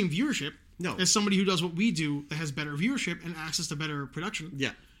the same viewership as somebody who does what we do that has better viewership and access to better production.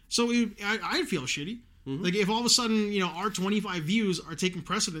 Yeah. So I'd feel shitty. Like if all of a sudden our 25 views are taking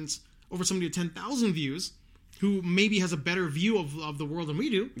precedence over somebody with 10,000 views, who maybe has a better view of the world than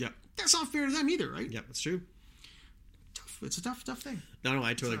we do. Yeah. That's not fair to them either, right? Yeah, that's true. It's a tough thing. No,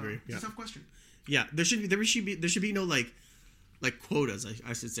 I totally agree. It's a tough question. Yeah, there should be no like quotas,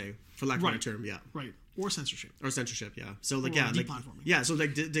 I should say, for lack of a better term. Yeah, right. Or censorship. Yeah. So like so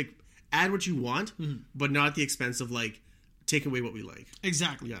like add what you want, but not at the expense of like taking away what we like.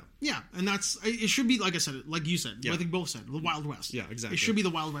 Exactly. Yeah. Yeah, and it should be like I said, like you said, I think both said, the Wild West. Yeah, exactly. It should be the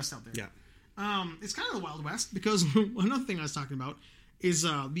Wild West out there. Yeah. It's kind of the Wild West because another thing I was talking about is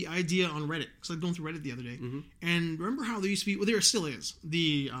the idea on Reddit. Because I was going through Reddit the other day, and remember how there used to be? Well, there still is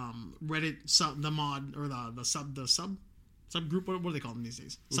the Reddit the mod or the subgroup. What do they call them these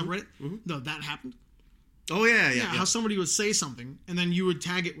days? Subreddit. No, that happened. Oh yeah. How somebody would say something and then you would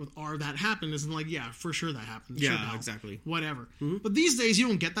tag it with "R that happened," as in like, yeah, for sure that happened. Yeah, sure, exactly. Whatever. But these days you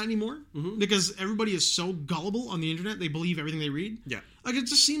don't get that anymore because everybody is so gullible on the internet. They believe everything they read. Yeah. Like it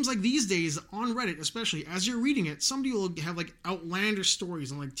just seems like these days on Reddit, especially as you're reading it, somebody will have like outlandish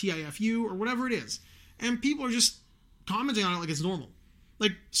stories on like TIFU or whatever it is, and people are just commenting on it like it's normal.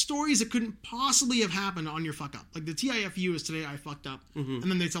 Like stories that couldn't possibly have happened on your fuck up. Like the TIFU is today I fucked up, and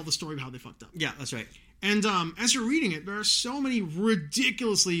then they tell the story of how they fucked up. Yeah, that's right. And as you're reading it, there are so many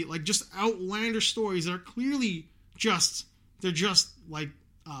ridiculously, like, just outlandish stories that are clearly they're just like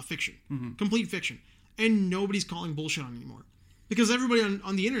fiction, complete fiction. And nobody's calling bullshit on it anymore. Because everybody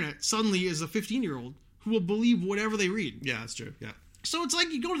on the internet suddenly is a 15-year-old who will believe whatever they read. Yeah, that's true, yeah. So it's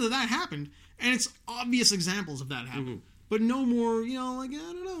like you go to That Happened, and it's obvious examples of that happened. But no more, like, I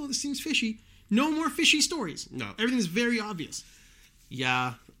don't know, this seems fishy. No more fishy stories. No. Everything's very obvious.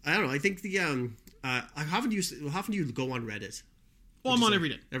 Yeah, I don't know. I think the... how often do you go on Reddit? Well, I'm on every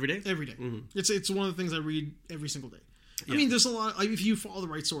day. Every day? Every day. It's one of the things I read every single day. I mean, there's a lot. Like, if you follow the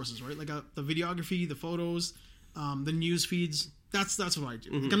right sources, right? Like the videography, the photos, the news feeds. That's what I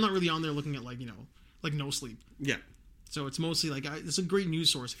do. Like, I'm not really on there looking at like no sleep. Yeah. So it's mostly like it's a great news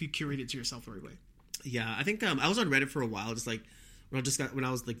source if you curate it to yourself the right way. Yeah, I think I was on Reddit for a while, just like when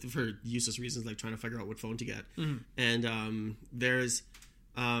I was like for useless reasons, like trying to figure out what phone to get, and there's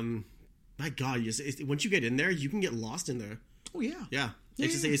my God, once you get in there, you can get lost in there. Oh yeah, yeah.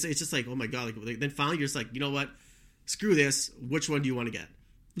 It's just like, oh my God, like then finally you're just like, you know what, screw this. Which one do you want to get?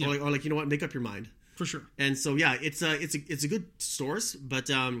 Yeah. Or like you know what, make up your mind. For sure. And so yeah, it's a good source,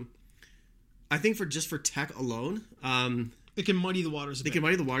 but I think for tech alone, it can muddy the waters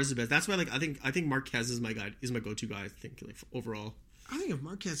a bit. That's why I think Marquez is my guy. Is my go-to guy. I think like overall. I think if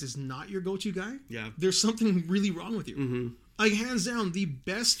Marquez is not your go-to guy, yeah, there's something really wrong with you. Like, hands down, the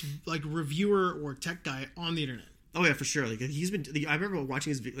best like reviewer or tech guy on the internet. Oh yeah, for sure. Like he's been. I remember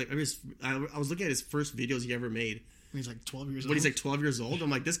watching his. Like I was looking at his first videos he ever made. When he's like 12 years old. When he's like 12 years old, I'm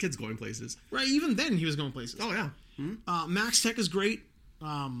like, this kid's going places. Right. Even then, he was going places. Oh yeah. Max Tech is great.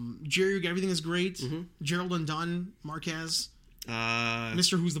 Jerry, everything is great. Gerald and Dunn, Marquez,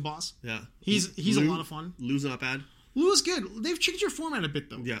 Mr. Who's the Boss. Yeah. He's Lou, a lot of fun. Lou's not bad. Lou is good. They've changed their format a bit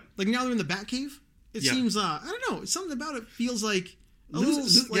though. Yeah. Like now they're in the Batcave. It seems I don't know. Something about it feels like a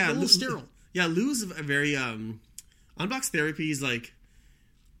little sterile. Yeah, Lou's a very Unbox Therapy is like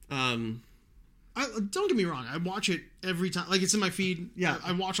don't get me wrong. I watch it every time. Like it's in my feed. Yeah,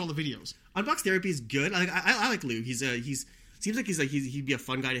 I watch all the videos. Unbox Therapy is good. I like Lou. He's seems like he'd be a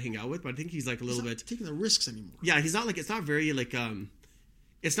fun guy to hang out with, but I think he's like a little bit taking the risks anymore. Yeah, he's not like it's not very in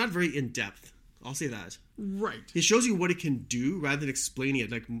depth. I'll say that. Right. It shows you what it can do rather than explaining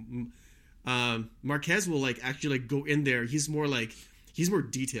it. Like Marquez will like actually like go in there. He's more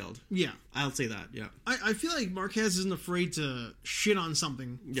detailed. Yeah. I'll say that. Yeah. I feel like Marquez isn't afraid to shit on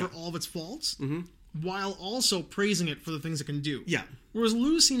something for all of its faults, while also praising it for the things it can do. Yeah. Whereas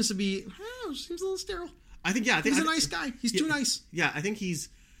Lou seems to be seems a little sterile. I think he's a nice guy. He's too nice. Yeah, I think he's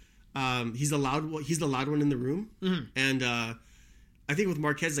the loud one in the room, and I think with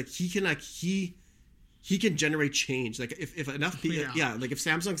Marquez, like he can generate change. Like if enough people, like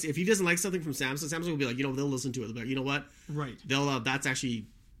if he doesn't like something from Samsung will be like, they'll listen to it. But you know what? Right. They'll that's actually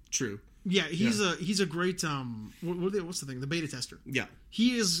true. Yeah, he's a great what's the thing? The beta tester. Yeah.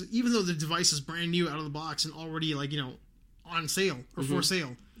 He is, even though the device is brand new out of the box and already like on sale or for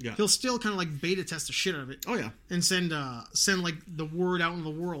sale. Yeah. He'll still kind of like beta test the shit out of it. Oh yeah. And send like the word out in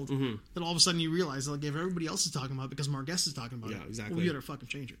the world that all of a sudden you realize like if everybody else is talking about it because Marquez is talking about it. Yeah, exactly. Well, you better fucking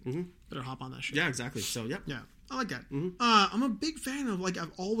change it. Better hop on that shit. Yeah, exactly. So yeah. Yeah. I like that. I'm a big fan of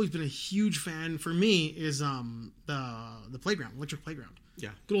I've always been a huge fan. For me is the Playground, Electric Playground. Yeah.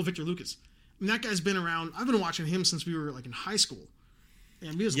 Good old Victor Lucas. I mean, that guy's been around. I've been watching him since we were like in high school.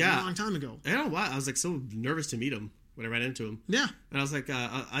 And it was a long time ago. I don't know why. I was like so nervous to meet him when I ran into him. Yeah. And I was like,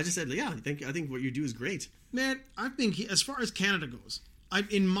 I just said, yeah, I think what you do is great. Man, I think as far as Canada goes,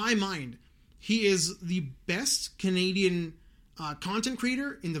 in my mind, he is the best Canadian content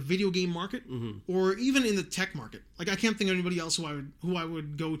creator in the video game market, or even in the tech market. Like I can't think of anybody else who I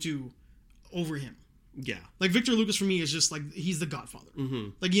would go to over him. Yeah. Like Victor Lucas for me is just like he's the Godfather.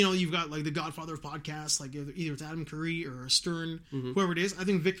 Like you've got like the Godfather of podcasts, like either it's Adam Curry or Stern, whoever it is. I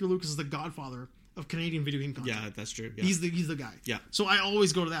think Victor Lucas is the Godfather of Canadian video game content. Yeah, that's true. Yeah. He's the guy. Yeah. So I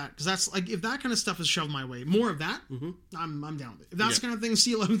always go to that because that's like if that kind of stuff is shoved my way, more of that, I'm down with it. If that's the kind of thing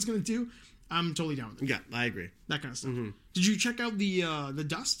C11's going to do, I'm totally down with it. Yeah, I agree. That kind of stuff. Did you check out the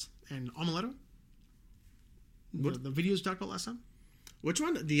Dust and Omeletto? The videos we talked about last time? Which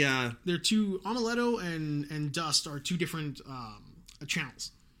one? The They're two, Omeletto and Dust are two different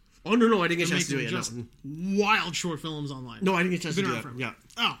channels. Oh no, I didn't get a chance to do Making it. just No. wild short films online. No, I didn't get a chance to Been do around that. forever.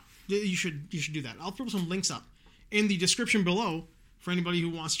 Yeah. Oh, you should do that. I'll throw some links up in the description below for anybody who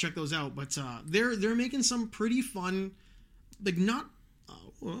wants to check those out. But they're making some pretty fun, like not.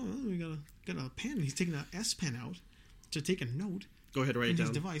 Well, we got a pen. He's taking an S pen out to take a note Go ahead, write in it his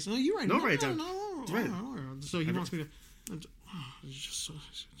down. device. No, you're right. No, write it down. No, Write it. So he wants me to.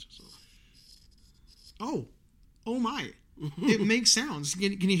 Oh my! It makes sounds.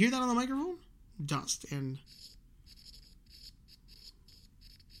 Can you hear that on the microphone? Dust and.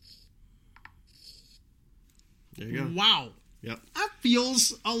 There you go. Wow. Yep. That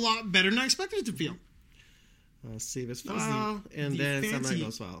feels a lot better than I expected it to feel. Save as That was file, and the then fancy Samurai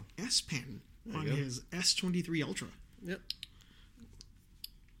Ghost file. S Pen on you go. his S23 Ultra. Yep.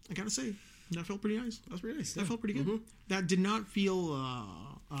 I gotta say, that felt pretty nice. That was pretty nice. That felt pretty good. That did not feel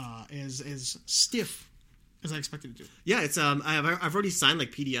as stiff as I expected it to. Yeah, it's I've already signed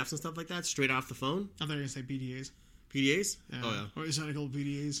like PDFs and stuff like that straight off the phone. I thought you were gonna say PDAs. PDAs? Oh yeah. Or is that called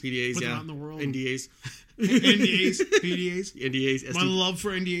PDAs? PDAs, Put yeah. them out in the world. NDAs. NDAs, PDAs. NDAs. My love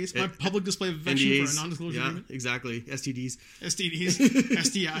for NDAs. My public display of affection NDAs. for a non-disclosure Yeah, agreement. exactly. STDs. STDs,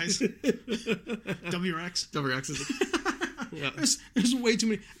 STIs, WRX. WRXs. Yeah. There's way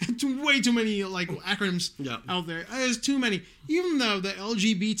too many like acronyms Yeah. out there. There's too many. Even though the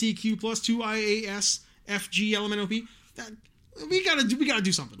LGBTQ plus 2IAS FG LMNOP, that we gotta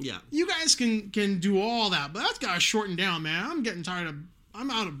do something. Yeah. You guys can do all that, but that's gotta shorten down, man. I'm getting tired of. I'm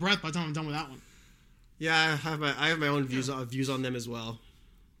out of breath by the time I'm done with that one. Yeah, I have my own views on them as well.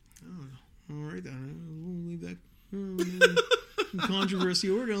 All right, then we'll leave that controversy.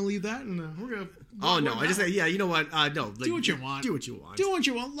 We're gonna leave that, and we're gonna. Oh no, I just say yeah. You know what? No, like, Do what you want. Do what you want. Do what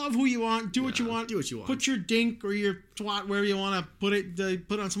you want. Love who you want. Do what you want. do what you want. Put your dink or your twat wherever you want to put it.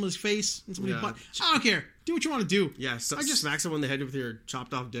 Put it on somebody's face and somebody's Yeah. butt. I don't care. Do what you want to do. Yeah, so I just- smack someone in the head with your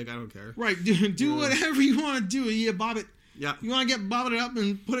chopped off dick. I don't care. Right. Do whatever you want to do. You bob it. Yeah, You want to get bobbed up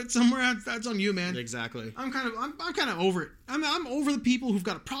and put it somewhere. That's on you, man. exactly. I'm kind of over it. I'm over the people who've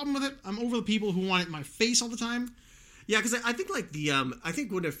got a problem with it. I'm over the people who want it in my face all the time. Yeah, because I think like the I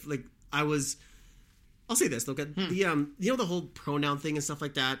think when if like I was, I'll say this. Look at the you know the whole pronoun thing and stuff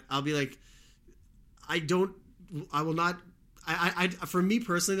like that. I'll be like, I will not. I for me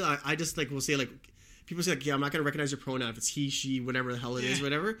personally, I just like will say like. People say like, yeah, I'm not going to recognize your pronoun if it's he, she, whatever the hell it is,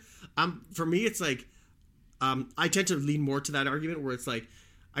 whatever. For me, it's like, I tend to lean more to that argument where it's like,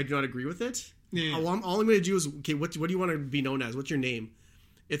 I do not agree with it. Yeah. All I'm going to do is, okay, what do you want to be known as? What's your name?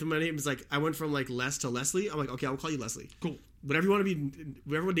 If my name is like, I went from like Les to Leslie, I'm like, okay, I'll call you Leslie. Cool. Whatever you want to be,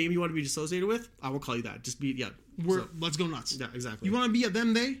 whatever name you want to be associated with, I will call you that. Just be, yeah. Let's go nuts. Yeah, exactly. You want to be a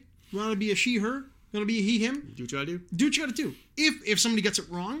them, they? You want to be a she, her? You want to be a he, him? do what you gotta do. Do what you gotta do. If somebody gets it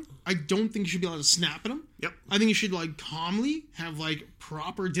wrong, I don't think you should be allowed to snap at them. Yep. I think you should like calmly have like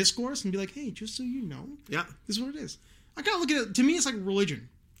proper discourse and be like, hey, just so you know, Yeah. this is what it is. I kind of look at it, to me, it's like religion.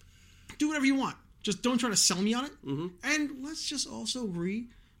 Do whatever you want. Just don't try to sell me on it. Mm-hmm. And let's just also agree,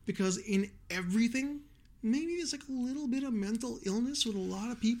 because in everything, maybe there's like a little bit of mental illness with a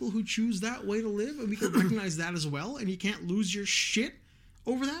lot of people who choose that way to live, and we can recognize that as well, and you can't lose your shit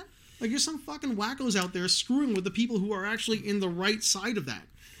over that. Like, there's some fucking wackos out there screwing with the people who are actually in the right side of that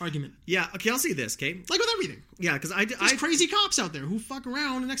argument. Yeah. Okay. I'll say this. Okay. Like with everything. Yeah. Because There's crazy cops out there who fuck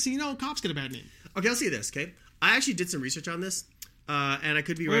around, and next thing you know, cops get a bad name. Okay. I'll say this. Okay. I actually did some research on this, and I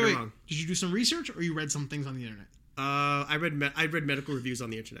could be right or wrong. Did you do some research, or you read some things on the internet? I read medical reviews on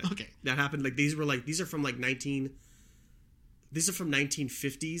the internet. Okay. That happened. Like these are from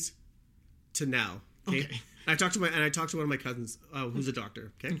 1950s to now. Okay. And I talked to one of my cousins who's a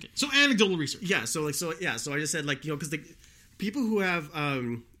doctor. Okay. So anecdotal research. Yeah. So I just said like, you know, because the people who have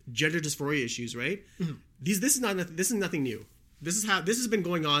gender dysphoria issues, right? Mm-hmm. This is nothing new. This has been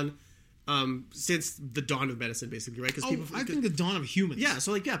going on since the dawn of medicine, basically, right? Because I think the dawn of humans. Yeah.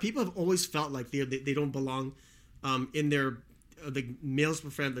 So like, yeah, people have always felt like they don't belong in their like males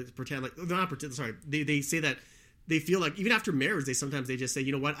pretend like not pretend. Sorry, they say that they feel like even after marriage, they just say,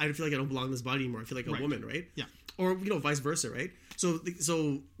 you know what, I feel like I don't belong in this body anymore. I feel like a woman, right? Yeah. Or you know, vice versa, right? So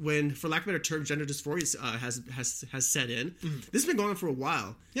when, for lack of a better term, gender dysphoria has set in. Mm-hmm. This has been going on for a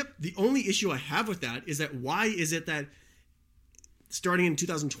while. Yep. The only issue I have with that is that why is it that starting in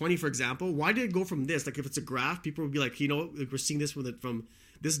 2020, for example, why did it go from this? Like if it's a graph, people would be like, you know, like we're seeing this from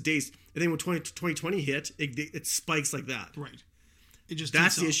this date, and then when 2020 hit, it spikes like that. Right. It just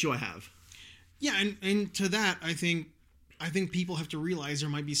that's the issue I have. Yeah, and to that, I think I think people have to realize there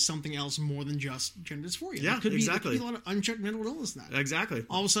might be something else more than just gender dysphoria. Yeah, There could be a lot of unchecked mental illness in that. Exactly.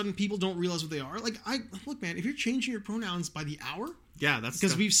 All of a sudden, people don't realize what they are. Like, look, man, if you're changing your pronouns by the hour, Yeah, that's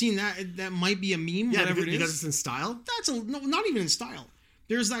because we've seen that might be a meme, whatever because it it's in style. That's no, not even in style.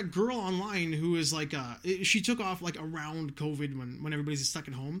 There's that girl online who is like, she took off like around COVID when everybody's stuck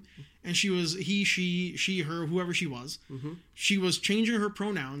at home, and she was she, her, whoever she was, she was changing her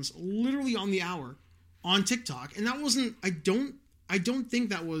pronouns literally on the hour on TikTok, and that wasn't. I don't think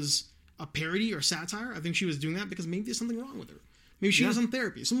that was a parody or satire. I think she was doing that because maybe there's something wrong with her. Maybe she was on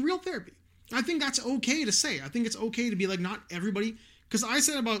therapy, some real therapy. I think that's okay to say. I think it's okay to be like, not everybody, because I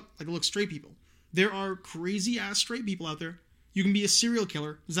said about like, look, straight people. There are crazy ass straight people out there. You can be a serial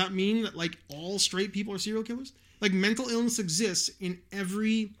killer. Does that mean that like all straight people are serial killers? Like, mental illness exists in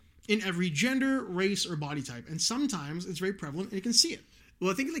every gender, race, or body type, and sometimes it's very prevalent and you can see it.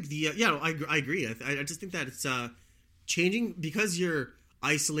 Well, I think like I agree. I just think that it's changing because you're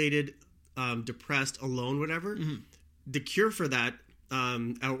isolated, depressed, alone, whatever. The cure for that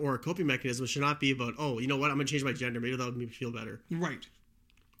or a coping mechanism should not be about, oh, you know what, I'm gonna change my gender. Maybe that'll make me feel better. Right.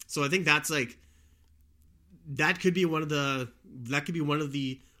 So I think that's like that could be one of the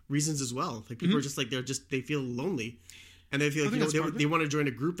reasons as well. Like, people are just like they feel lonely, and they feel like they want to join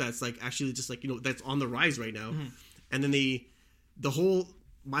a group that's like actually just like that's on the rise right now, and then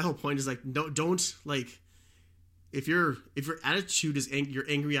my whole point is like don't like if your attitude is you're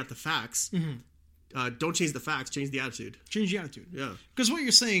angry at the facts. Don't change the facts, change the attitude. Change the attitude. Yeah. Because what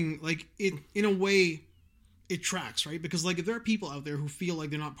you're saying, like, it in a way, it tracks, right? Because like if there are people out there who feel like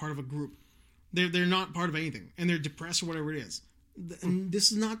they're not part of a group, they're not part of anything, and they're depressed or whatever it is. And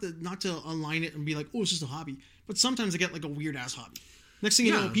this is not to align it and be like, oh, it's just a hobby. But sometimes they get like a weird ass hobby. Next thing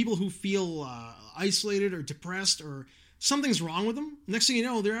you know, people who feel isolated or depressed or something's wrong with them, next thing you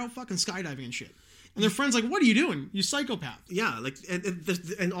know, they're out fucking skydiving and shit. And their friends like, what are you doing? You psychopath. Yeah, like,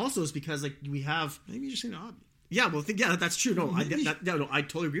 and also it's because like we have maybe you just need a hobby. Yeah, well, that's true. No, I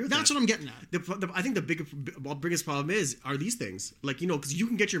totally agree with that. That's what I'm getting at. I think the biggest problem are these things. Like, because you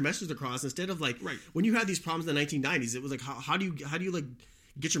can get your message across instead of like when you had these problems in the 1990s. It was like how do you like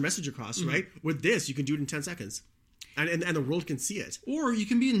get your message across, right? With this, you can do it in 10 seconds, and the world can see it. Or you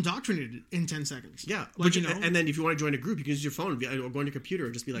can be indoctrinated in 10 seconds. Yeah, and then if you want to join a group, you can use your phone or go on your computer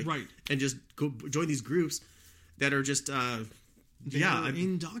and just be like and just go join these groups that are just.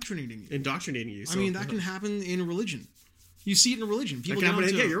 Indoctrinating you. So, I mean, that can happen in religion. You see it in religion. People you're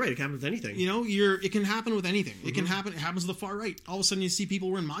right. It can happen with anything. It can happen with anything. It can happen. It happens to the far right. All of a sudden, you see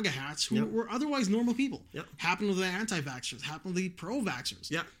people wearing MAGA hats who were otherwise normal people. Yep. Happen with the anti-vaxxers. Happen with the pro-vaxxers.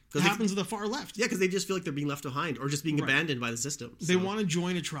 Yeah. It happens to the far left. Yeah, because they just feel like they're being left behind or just being abandoned by the system. So. They want to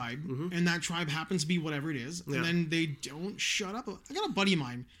join a tribe, and that tribe happens to be whatever it is, and then they don't shut up. I got a buddy of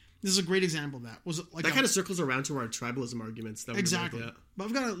mine. This is a great example of that. Was like that kind of circles around to our tribalism arguments. That exactly. But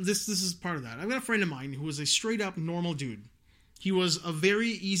I've got this is part of that. I've got a friend of mine who was a straight up normal dude. He was a very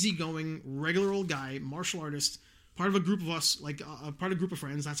easygoing, regular old guy, martial artist, part of a group of us, like part of a group of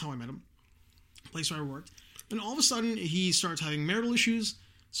friends. That's how I met him. Place where I worked. And all of a sudden, he starts having marital issues,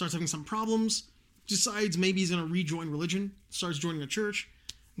 starts having some problems, decides maybe he's going to rejoin religion, starts joining a church,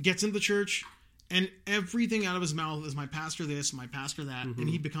 gets into the church. And everything out of his mouth is my pastor this, my pastor that, and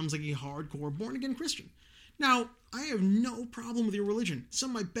he becomes like a hardcore born-again Christian. Now, I have no problem with your religion.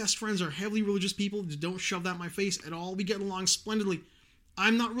 Some of my best friends are heavily religious people. Don't shove that in my face at all. We get along splendidly.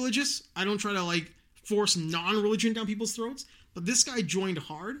 I'm not religious. I don't try to like force non-religion down people's throats. But this guy joined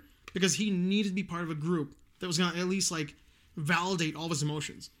hard because he needed to be part of a group that was going to at least like validate all of his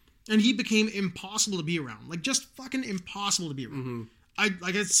emotions. And he became impossible to be around. Like, just fucking impossible to be around.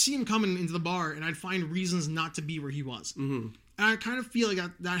 I'd see him coming into the bar, and I'd find reasons not to be where he was. And I kind of feel like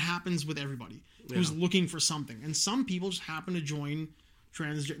that happens with everybody who's looking for something. And some people just happen to join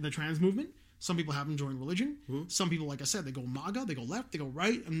the trans movement. Some people happen to join religion. Some people, like I said, they go MAGA, they go left, they go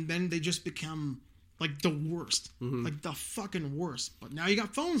right, and then they just become like the worst. Like the fucking worst. But now you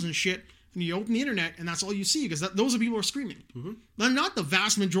got phones and shit, and you open the internet, and that's all you see, because those are people who are screaming. They're not the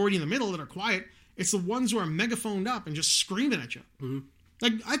vast majority in the middle that are quiet. It's the ones who are megaphoned up and just screaming at you.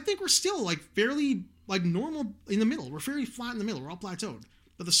 Like, I think we're still like fairly like normal in the middle. We're fairly flat in the middle. We're all plateaued.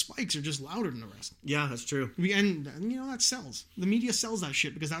 But the spikes are just louder than the rest. Yeah, that's true. And that sells. The media sells that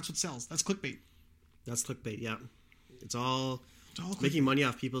shit because that's what sells. That's clickbait. That's clickbait, yeah. It's all making money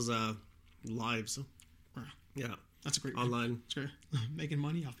off people's lives. Yeah. That's a great online. It's great. Making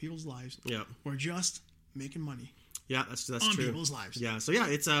money off people's lives. Yeah. We're just making money. Yeah, that's on true. On people's lives. Yeah. So yeah,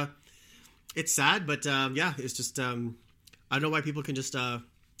 it's sad, but it's just I don't know why people can just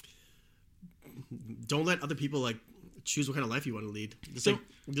don't let other people like choose what kind of life you want to lead. So-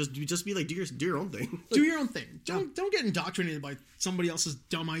 Just be like, do your own thing. Do your own thing. Don't get indoctrinated by somebody else's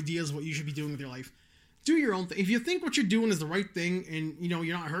dumb ideas of what you should be doing with your life. Do your own thing. If you think what you're doing is the right thing and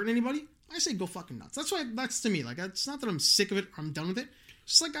you're not hurting anybody, I say go fucking nuts. That's to me. Like, it's not that I'm sick of it or I'm done with it.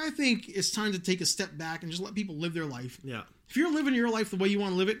 It's just like I think it's time to take a step back and just let people live their life. Yeah. If you're living your life the way you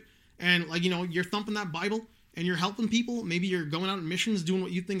want to live it, and like you're thumping that Bible and you're helping people, maybe you're going out on missions, doing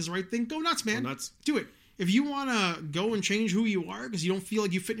what you think is the right thing. Go nuts, man. Go nuts. Do it. If you want to go and change who you are because you don't feel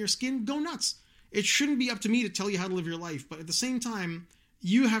like you fit in your skin, go nuts. It shouldn't be up to me to tell you how to live your life, but at the same time,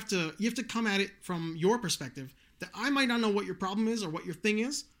 you have to come at it from your perspective. That I might not know what your problem is or what your thing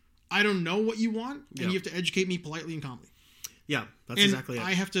is. I don't know what you want, and you have to educate me politely and calmly. Yeah, that's And exactly it.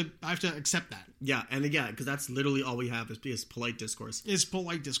 I have to accept that. Yeah, and again, because that's literally all we have is polite discourse. It's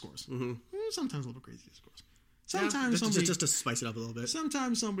polite discourse. Mm-hmm. Sometimes a little crazy discourse. Sometimes Yeah, somebody just to spice it up a little bit.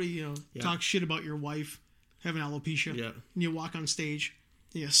 Sometimes somebody talks shit about your wife having alopecia. Yeah. And you walk on stage,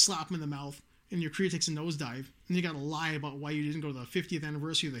 and you slap them in the mouth, and your career takes a nosedive, and you got to lie about why you didn't go to the 50th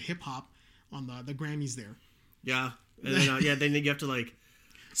anniversary of the hip hop on the Grammys there. Yeah, and then then you have to like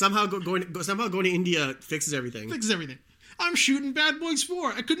somehow going to India fixes everything. Fixes everything. I'm shooting Bad Boys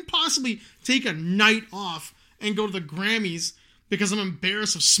 4. I couldn't possibly take a night off and go to the Grammys because I'm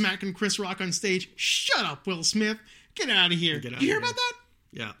embarrassed of smacking Chris Rock on stage. Shut up, Will Smith. Get out of here. You hear about that?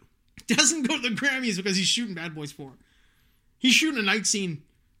 Yeah. Doesn't go to the Grammys because he's shooting Bad Boys 4. He's shooting a night scene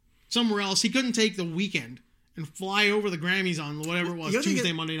somewhere else. He couldn't take the weekend and fly over the Grammys on whatever it was,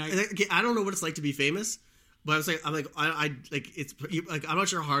 Tuesday, Monday night. I don't know what it's like to be famous, but I'm not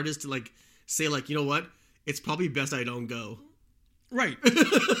sure how hard it is to like say like, you know what? It's probably best I don't go. Right. I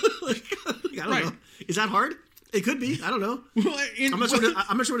don't know. Is that hard? It could be. I don't know. Well, I'm not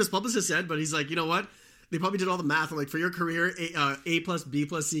sure what his publicist said, but he's like, you know what? They probably did all the math. I'm like, for your career, A plus B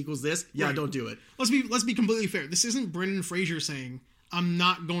plus C equals this. Yeah, right. Don't do it. Let's be completely fair. This isn't Brendan Fraser saying, I'm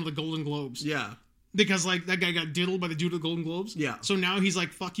not going to the Golden Globes. Yeah. Because, like, that guy got diddled by the dude at the Golden Globes. Yeah. So now he's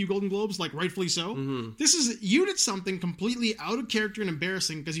like, fuck you, Golden Globes. Like, rightfully so. Mm-hmm. You did something completely out of character and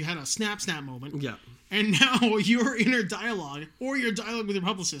embarrassing because you had a snap moment. Yeah. And now your inner dialogue, or your dialogue with your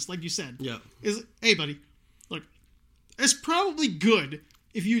publicist, like you said, is, hey, buddy, look, it's probably good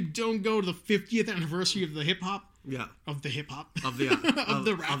if you don't go to the 50th anniversary of the hip-hop. Yeah. Of the hip-hop. Of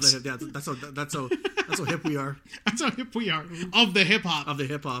the raps. That's how hip we are. That's how hip we are. Of the hip-hop. Of the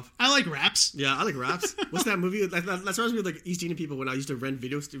hip-hop. I like raps. Yeah, I like raps. What's that movie? That reminds me of like East Indian people when I used to rent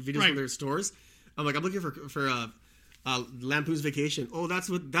videos from their stores. I'm like, I'm looking for Lampoon's Vacation. Oh, that's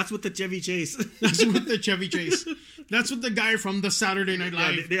what the Chevy Chase. That's what the Chevy Chase. That's what the guy from the Saturday Night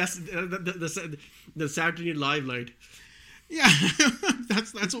Live. Yeah, the Saturday Night Live night. Yeah,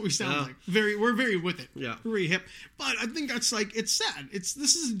 that's what we sound like. We're very with it. Yeah, we're very hip. But I think that's like, it's sad. This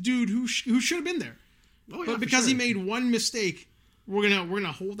is a dude who should have been there. Oh yeah, but because he made one mistake, we're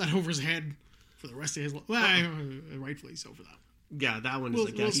gonna hold that over his head for the rest of his life. Well, rightfully so for that. Yeah, that one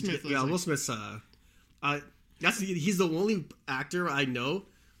is Will Smith. Will Smith's. He's the only actor I know,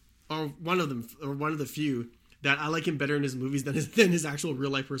 or one of the few that I like him better in his movies than his actual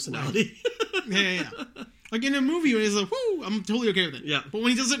real life personality. Right. Yeah. Like in a movie, when he's like, "Whoo," I'm totally okay with it. Yeah. But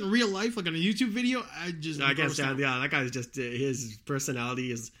when he does it in real life, like on a YouTube video, I can't stand. Yeah, that guy's just his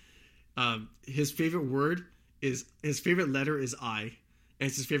personality is. His favorite word is his favorite letter is I, and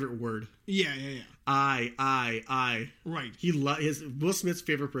it's his favorite word. Yeah. I. Right. His Will Smith's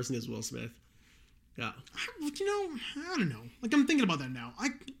favorite person is Will Smith. Yeah. I don't know. Like I'm thinking about that now.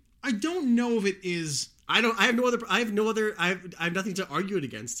 I don't know if it is. I have nothing to argue it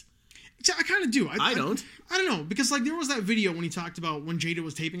against. I kind of do. I don't. I don't know, because like there was that video when he talked about when Jada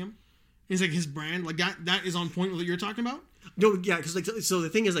was taping him. He's like his brand, like that is on point with what you're talking about. No, yeah, because like so the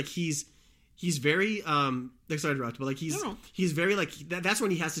thing is like he's very sorry to interrupt, but like he's very like that's when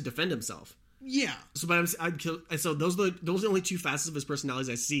he has to defend himself. Yeah. So so those are the only two facets of his personalities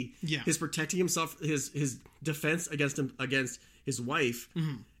I see. Yeah. His protecting himself, his defense against his wife,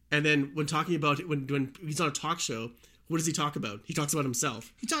 and then when talking about it, when he's on a talk show. What does he talk about? He talks about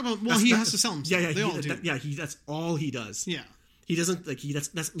himself. He talks about he has to sell himself. Yeah, they all do. That's all he does. Yeah, he doesn't like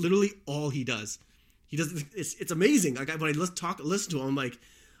that's literally all he does. He doesn't. It's amazing. Like when I listen to him, I'm like,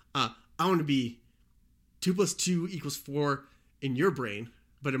 I want to be 2 + 2 = 4 in your brain,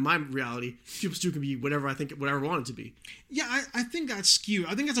 but in my reality, 2 + 2 can be whatever I want it to be. Yeah, I think that's skewed.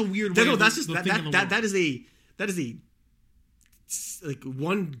 I think that's a weird way. No, that's just that is a like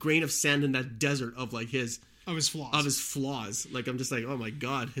one grain of sand in that desert of like his flaws. Like I'm just like, oh my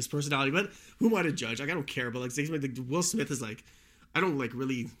god, his personality. But who am I to judge? Like I don't care. But like Will Smith is like, I don't like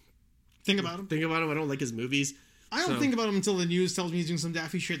really think about him. I don't like his movies. I don't think about him until the news tells me he's doing some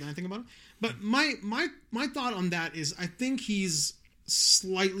daffy shit, and I think about him. But my thought on that is, I think he's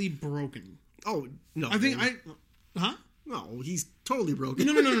slightly broken. Oh no! No, he's totally broken.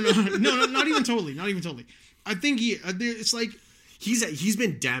 No, not even totally. Not even totally. I think it's like he's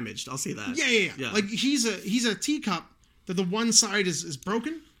been damaged. I'll say that. Yeah. Like he's a teacup that the one side is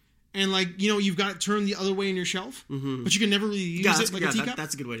broken, and like you've got it turned the other way in your shelf, but you can never really use it like a teacup.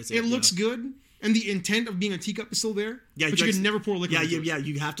 That's a good way to say it. It looks good, and the intent of being a teacup is still there. Yeah, but you can never pour liquid. Yeah.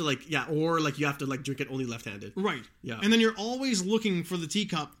 You have to or you have to drink it only left-handed. Right. Yeah. And then you're always looking for the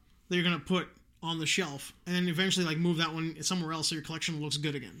teacup that you're gonna put on the shelf, and then eventually move that one somewhere else so your collection looks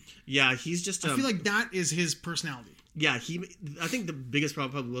good again. Yeah, he's just. I feel like that is his personality. Yeah, I think the biggest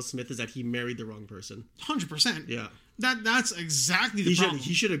problem with Will Smith is that he married the wrong person. 100%. Yeah. That's exactly the problem.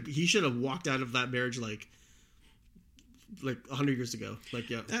 He should have walked out of that marriage like 100 years ago.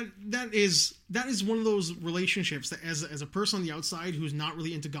 That is one of those relationships that as a person on the outside who's not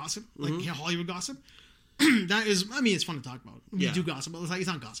really into gossip, Hollywood gossip, that is, I mean, it's fun to talk about. We do gossip, but it's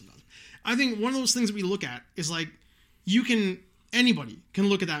not gossip. I think one of those things that we look at is anybody can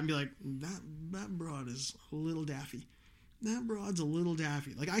look at that and be like, that broad is a little daffy. That broad's a little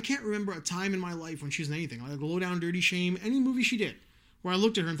daffy. Like, I can't remember a time in my life when she was in anything, like Low Down Dirty Shame, any movie she did, where I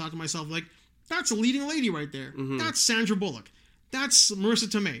looked at her and thought to myself, like, that's a leading lady right there. Mm-hmm. That's Sandra Bullock. That's Marissa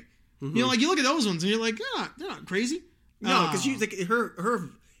Tomei. Mm-hmm. You look at those ones and you're like, they're not crazy. No, because her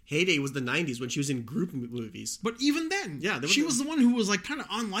heyday was the 90s when she was in group movies. But even then, she was the one who was kind of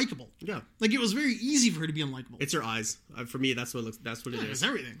unlikable. Yeah, it was very easy for her to be unlikable. It's her eyes. For me, that's what it is. It's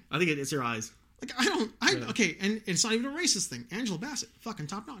everything. I think it's her eyes. Okay, and it's not even a racist thing. Angela Bassett, fucking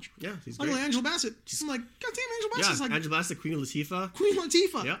top notch. Yeah, she's great. Angela Bassett. I'm like, goddamn, Angela Bassett's like Angela Bassett, Queen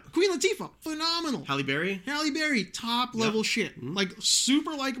Latifah. Yeah. Queen Latifah, phenomenal. Halle Berry, top level shit. Mm-hmm.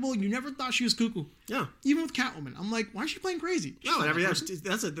 Super likable. You never thought she was cuckoo. Yeah. Even with Catwoman, I'm like, why is she playing crazy?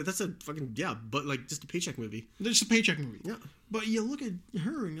 That's a fucking but just a paycheck movie. Just a paycheck movie. Yeah. But you look at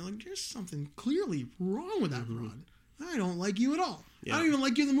her and you're like, there's something clearly wrong with that broad. I don't like you at all. Yeah. I don't even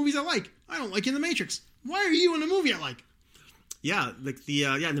like you in the movies I like. I don't like you in The Matrix. Why are you in a movie I like? Yeah,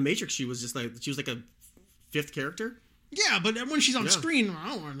 in The Matrix she was like a fifth character. Yeah, but when she's on screen, I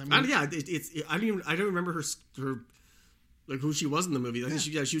don't want to. I don't remember her who she was in the movie. I think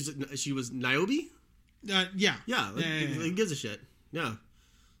she was Niobe. Yeah. Who gives a shit? Yeah,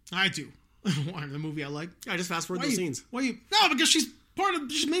 I do. The movie I like. Yeah, I just fast forward those scenes. Why you? No, because she's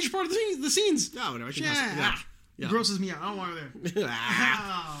a major part of the scenes. Yeah, whatever. Yeah. It grosses me out. I don't want her there.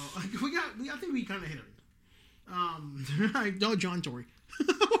 I think we kind of hit it. John Tory.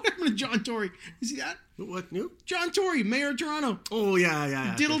 What happened to John Tory? You see that? What new? John Tory, mayor of Toronto. Oh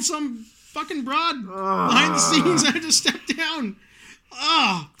yeah. Diddled some fucking broad behind the scenes. I had to step down.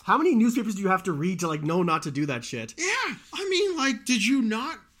 How many newspapers do you have to read to know not to do that shit? Yeah, I mean, did you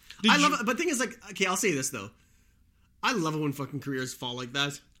not? Love it, but the thing is, okay, I'll say this though. I love it when fucking careers fall like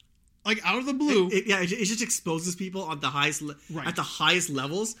that. Out of the blue. It just exposes people on the highest at the highest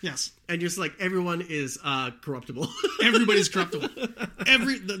levels. Yes. And just everyone is corruptible. Everybody's corruptible.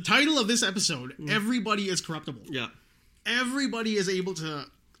 The title of this episode, everybody is corruptible. Yeah. Everybody is able to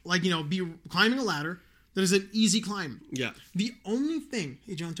be climbing a ladder that is an easy climb. Yeah. The only thing,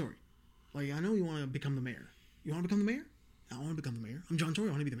 hey John Tory, I know you want to become the mayor. You want to become the mayor? I want to become the mayor. I'm John Tory,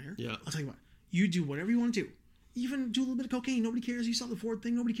 I want to be the mayor. Yeah. I'll tell you what. You do whatever you want to do. Even do a little bit of cocaine. Nobody cares. You saw the Ford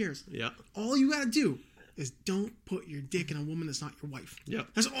thing. Nobody cares. Yeah. All you got to do is don't put your dick in a woman that's not your wife. Yeah.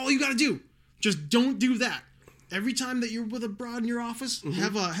 That's all you got to do. Just don't do that. Every time that you're with a broad in your office,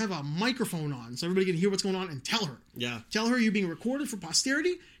 have a microphone on so everybody can hear what's going on and tell her. Yeah. Tell her you're being recorded for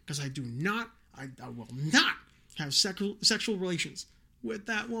posterity because I will not have sexual relations with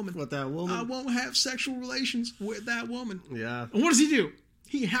that woman. I won't have sexual relations with that woman. Yeah. And what does he do?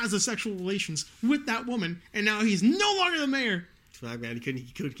 He has a sexual relations with that woman, and now he's no longer the mayor. Fuck, man, he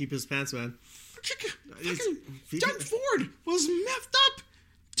couldn't keep his pants, man. Doug Ford was messed up,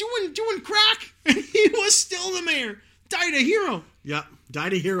 doing crack, and he was still the mayor. Died a hero. Yeah,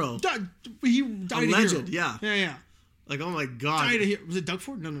 died a hero. He died a legend. Hero. Yeah. Oh my god. Died a hero. Was it Doug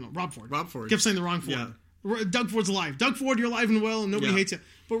Ford? No. Rob Ford. Rob Ford. Kept saying the wrong Ford. Yeah. Doug Ford's alive. Doug Ford, you're alive and well, and nobody hates you.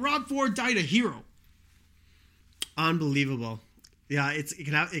 But Rob Ford died a hero. Unbelievable. Yeah, it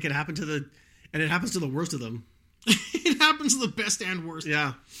can happen and it happens to the worst of them. It happens to the best and worst.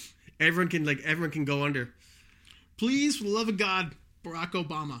 Yeah, everyone can go under. Please, for the love of God, Barack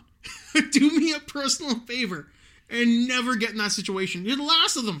Obama, do me a personal favor and never get in that situation. You're the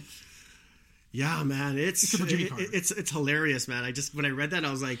last of them. Yeah, man, it's hilarious, man. When I read that,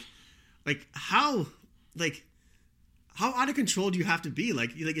 I was like how out of control do you have to be?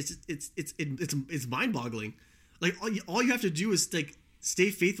 It's mind boggling. Like all you have to do is like stay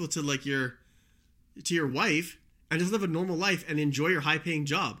faithful to like your wife and just live a normal life and enjoy your high paying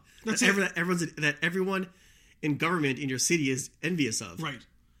job. That's that everyone in government in your city is envious of. Right.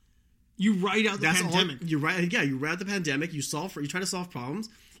 You ride out the pandemic. You ride out the pandemic. You try to solve problems.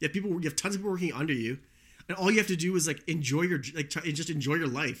 You have tons of people working under you, and all you have to do is like enjoy just enjoy your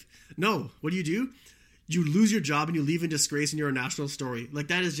life. No, what do? You lose your job and you leave in disgrace, and you're a national story. Like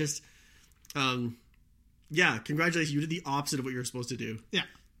that is just, congratulations. You did the opposite of what you're supposed to do. Yeah.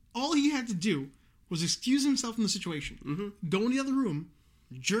 All he had to do was excuse himself from the situation, go in the other room,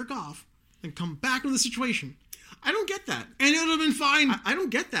 jerk off, and come back into the situation. I don't get that. And it would have been fine. I don't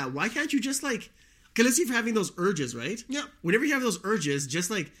get that. Why can't you just like... Okay, let's see if you're having those urges, right? Yeah. Whenever you have those urges,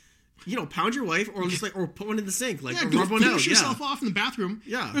 just like, pound your wife or just like, or put one in the sink. Like, go rub one out. finish yourself off in the bathroom.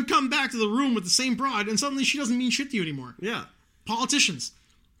 Yeah. And come back to the room with the same broad and suddenly she doesn't mean shit to you anymore. Yeah. Politicians.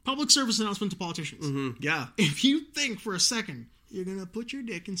 Public service announcement to politicians. Mm-hmm. Yeah. If you think for a second you're going to put your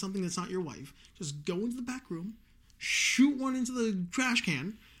dick in something that's not your wife, just go into the back room, shoot one into the trash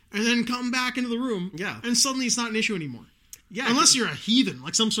can, and then come back into the room. Yeah. And suddenly it's not an issue anymore. Yeah. Unless you're a heathen,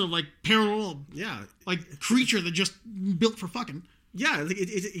 like some sort of like paranormal creature that just built for fucking. Yeah, like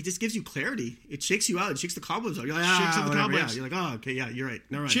it just gives you clarity. It shakes you out. It shakes the cobwebs out. You're like, shakes out the cobwebs. Yeah. You're like, oh, okay, yeah, you're right.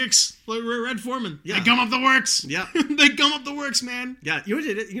 All right. Chicks, like Red Foreman. Yeah. They gum up the works. Yeah. They gum up the works, man. Yeah. You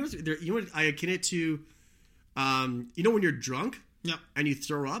know what I akin it to, when you're drunk Yep. and you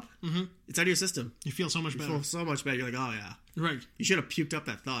throw up, it's out of your system. You feel so much better. You feel so much better. You're like, oh, yeah. Right. You should have puked up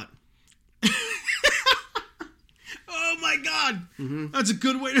that thought. Oh my God, that's a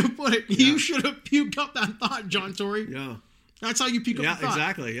good way to put it. Yeah. You should have puked up that thought, John Tory. Yeah, that's how you puke up the thought. Yeah,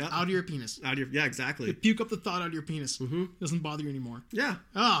 exactly. Yeah, out of your penis. Exactly. You puke up the thought out of your penis. Doesn't bother you anymore. Yeah.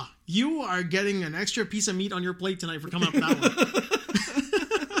 You are getting an extra piece of meat on your plate tonight for coming up with that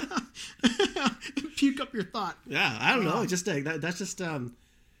one. Puke up your thought. Yeah, I don't know. Just that's just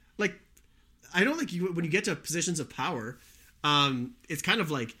like I don't like you when you get to positions of power. It's kind of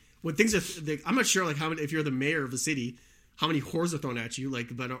like. When things are, I'm not sure like how many, if you're the mayor of the city, how many whores are thrown at you, like,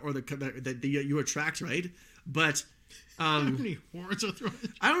 but or that you attract, right? But how many whores are thrown at you?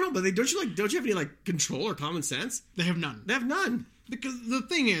 I don't know, but don't you have any like control or common sense? They have none. They have none. Because the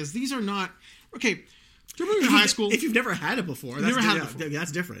thing is, these are not okay. Do you remember in high school? If you've never had it before,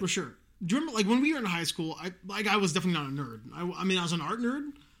 that's different for sure. Do you remember like when we were in high school? I was definitely not a nerd. I mean, I was an art nerd,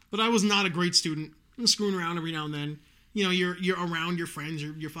 but I was not a great student. I was screwing around every now and then. You're around your friends.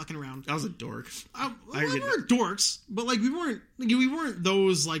 You're fucking around. I was a dork. We weren't dorks, but like we weren't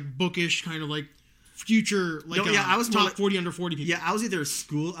those like bookish kind of like future like I was top 40 under 40 people. Yeah, I was either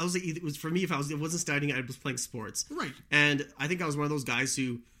school. It was for me if it wasn't studying, I was playing sports. Right. And I think I was one of those guys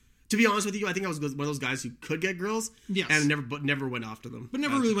who, to be honest with you, I think I was one of those guys who could get girls. Yes. And never went after them. But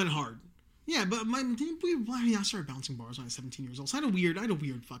never really went hard. Yeah, but I started bouncing bars when I was 17 years old. So I had a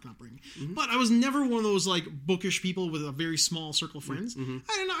weird fucking upbringing. But I was never one of those like bookish people with a very small circle of friends.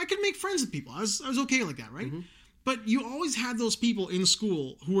 I don't know. I could make friends with people. I was okay like that, right? But you always had those people in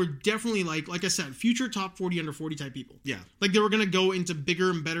school who were definitely like I said, future top 40 under 40 type people. Yeah, like they were going to go into bigger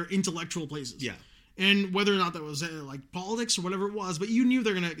and better intellectual places. Yeah. And whether or not that was like politics or whatever it was, but you knew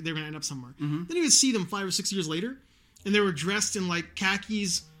they're gonna end up somewhere. Then you would see them 5 or 6 years later, and they were dressed in like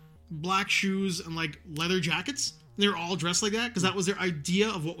khakis, black shoes, and like leather jackets. And they were all dressed like that because that was their idea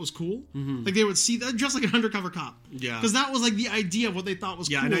of what was cool. Like they would see that dressed like an undercover cop. Yeah, because that was like the idea of what they thought was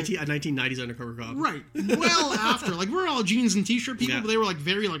cool. Yeah, a 1990s undercover cop. Right. Well, after like we're all jeans and t-shirt people, but they were like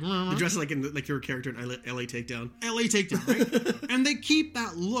very like they dressed like in like your character in LA Takedown. LA Takedown, right? And they keep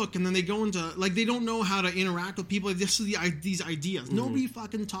that look, and then they go into like they don't know how to interact with people. This is these ideas. Nobody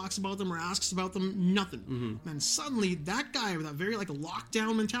fucking talks about them or asks about them. Nothing. And suddenly that guy with that very like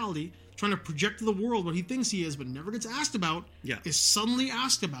lockdown mentality, trying to project to the world what he thinks he is, but never gets asked about, is suddenly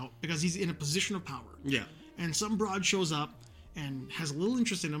asked about because he's in a position of power. Yeah. And some broad shows up and has a little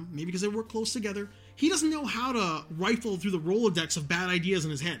interest in him, maybe because they work close together. He doesn't know how to rifle through the Rolodex of bad ideas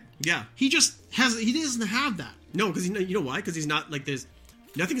in his head. Yeah. He doesn't have that. No, because you know why? Because he's not like there's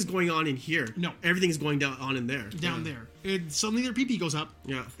nothing is going on in here. No. Everything is going on in there. Down there. And suddenly their pee-pee goes up.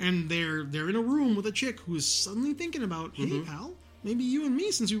 Yeah. And they're in a room with a chick who's suddenly thinking about, hey, pal, maybe you and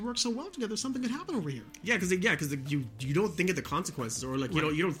me, since we work so well together, something could happen over here. Yeah, because you don't think of the consequences, or like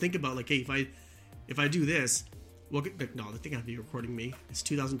you don't think about like, hey, if I do this, well, no, they think I'd be recording me. It's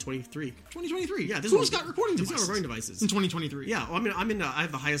 2023. 2023. Yeah, who's got recording devices? Who's got recording devices in 2023? Yeah, well, I mean, I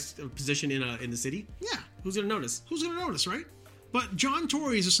have the highest position in the city. Yeah, who's gonna notice? Who's gonna notice, right? But John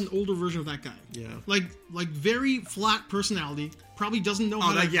Tory is just an older version of that guy. Yeah. Like very flat personality. Probably doesn't know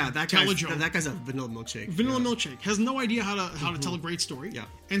how to tell a joke. That guy's a vanilla milkshake. Vanilla milkshake has no idea how to tell a great story. Yeah.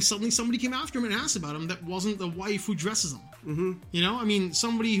 And suddenly somebody came after him and asked about him that wasn't the wife who dresses him. Mm-hmm. You know, I mean,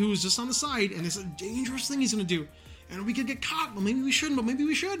 somebody who's just on the side, and it's a dangerous thing he's going to do, and we could get caught. But maybe we shouldn't. But maybe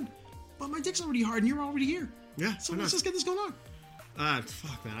we should. But my dick's already hard, and you're already here. Yeah. So let's just get this going on.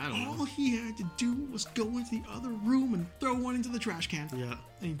 Fuck, man, I don't know. All he had to do was go into the other room and throw one into the trash can. Yeah.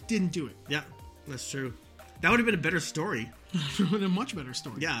 And he didn't do it. Yeah, that's true. That would have been a better story. It would have been a much better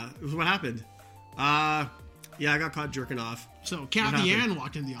story. Yeah, it was what happened. Yeah, I got caught jerking off. So Kathy Ann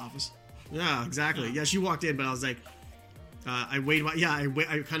walked in the office. Yeah, exactly. Yeah, she walked in, but I was like, I waited.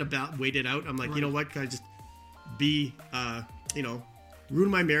 I kind of waited out. I'm like, Right. You know what? Can I just be, ruin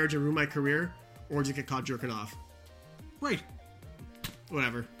my marriage and ruin my career, or just get caught jerking off? Right.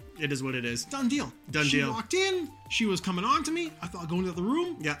 Whatever. It is what it is. Done deal. Done she deal. Walked in. She was coming on to me. I thought I'd go into the other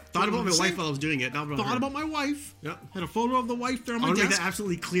room. Yeah. Thought about my wife while I was doing it. Not about Thought her. about my wife. Yeah. Had a photo of the wife there on I my want to make desk. that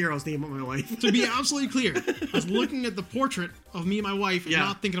absolutely clear. I was thinking about my wife. To be absolutely clear, I was looking at the portrait of me and my wife and Yeah.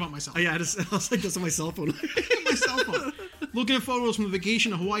 not thinking about myself. I was like, this on my cell phone. My cell phone. Looking at photos from the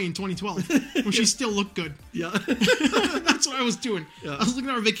vacation to Hawaii in 2012 when she still looked good. Yeah. That's what I was doing. Yeah. I was looking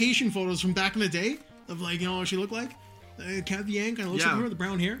at our vacation photos from back in the day of like, you know what she looked like? Kathy Yang kind of looks Yeah. like her with the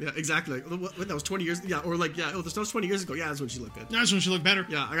brown hair. Yeah, exactly. Like, that was 20 years. Yeah, or like, that was 20 years ago. Yeah, that's when she looked good. That's when she looked better.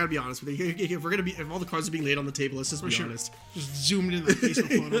 Yeah, I gotta be honest with you. If all the cards are being laid on the table, let's just be Sure. honest. Just zoomed in the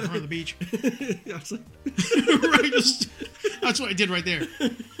Facebook photo of her on the beach. Yeah, it's like, Right, that's what I did right there.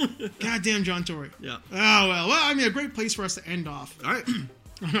 Goddamn John Tory. Yeah. Oh well, I mean, a great place for us to end off. all right.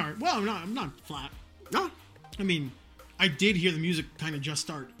 All right. Well, I'm not flat. No. I mean, I did hear the music kind of just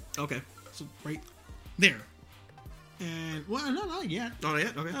start. Okay. So right there. And well, no, not yet. Not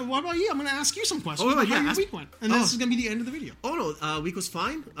yet. Okay. What about you? I'm going to ask you some questions. Oh, about yeah, how your ask- week went, and this is going to be the end of the video. Oh no, week was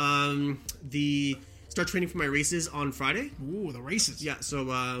fine. The start training for my races on Friday. Ooh, the races. Yeah, so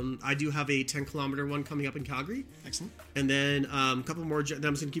I do have a 10-kilometer one coming up in Calgary, Excellent. and then a couple more. Then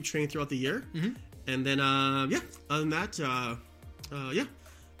I'm just gonna keep training throughout the year, and then yeah. Other than that, yeah,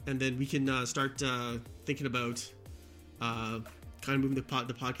 and then we can start thinking about kind of moving the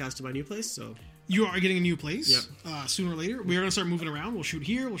podcast to my new place. So You are getting a new place. Yep. Sooner or later, we're gonna start moving around. We'll shoot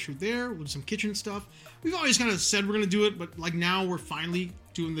here. We'll shoot there. We'll do some kitchen stuff. We've always kind of said we're gonna do it, but like now we're finally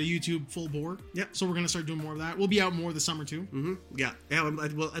doing the YouTube full bore. Yep. So we're gonna start doing more of that. We'll be out more this summer too. yeah.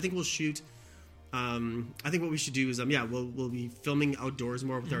 Well, I think we'll shoot. I think what we should do is we'll be filming outdoors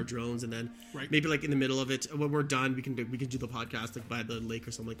more with our drones, and then Right. maybe like in the middle of it when we're done, we can do the podcast like by the lake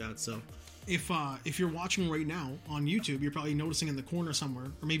or something like that. So If you're watching right now on YouTube, you're probably noticing in the corner somewhere,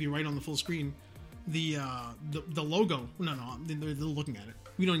 or maybe right on the full screen, the logo. No, they're looking at it.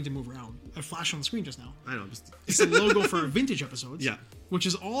 We don't need to move around. I flashed on the screen just now. I don't know. It's the logo for our vintage episodes. Yeah. Which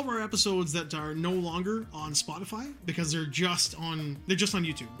is all of our episodes that are no longer on Spotify because they're just on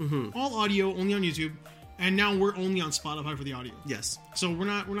YouTube. All audio, only on YouTube, and now we're only on Spotify for the audio. Yes. So we're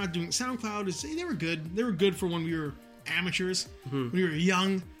not doing SoundCloud. They were good. They were good for when we were amateurs, when we were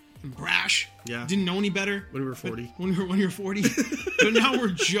young and brash. Yeah. Didn't know any better. When we were 40. When you were 40. But now we're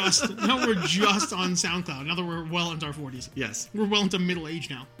just on SoundCloud. Now that we're well into our 40s. Yes. We're well into middle age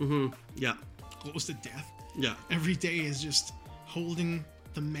now. Yeah. Close to death. Yeah. Every day is just holding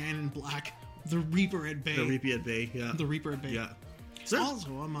the man in black, the Reaper at bay. The Reapy at Bay. Yeah. The Reaper at bay. Yeah. So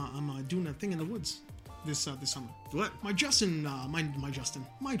Also, I'm doing a thing in the woods this summer. what? My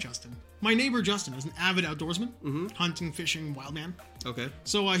neighbor Justin is an avid outdoorsman, hunting, fishing, wild man. Okay.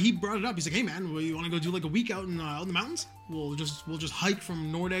 So he brought it up. He's like, "Hey man, well, you want to go do like a week out in the mountains? We'll just hike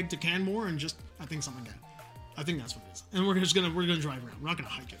from Nordegg to Canmore and just I think something like that. I think that's what it is. And we're gonna drive around. We're not gonna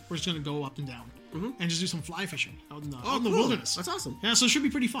hike it. We're just gonna go up and down and just do some fly fishing out in the Cool. wilderness. That's awesome. Yeah, so it should be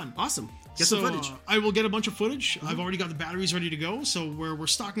pretty fun. Awesome. Get So some footage. I will get a bunch of footage. I've already got the batteries ready to go, so we're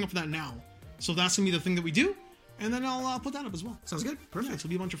stocking up for that now. So that's gonna be the thing that we do, and then I'll put that up as well. Sounds good. Yeah, Perfect. it'll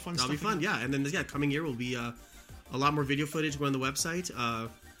be a bunch of fun That'll stuff. be fun. Yeah. And then coming year will be a lot more video footage going on the website,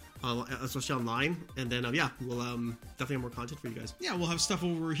 especially online. And then we'll definitely have more content for you guys. Yeah, we'll have stuff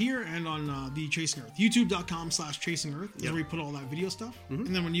over here and on the Chasing Earth. YouTube.com/Chasing Earth is Yeah. where we put all that video stuff.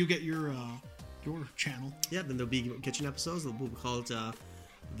 And then when you get your channel, Yeah. Then there'll be kitchen episodes. We'll call it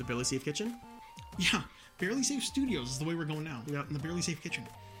the Barely Safe Kitchen. yeah, Barely Safe Studios is the way we're going now. Yep. In the Barely Safe Kitchen.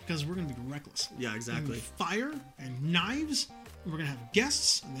 Because we're going to be reckless. Yeah. Exactly. And fire and knives. We're going to have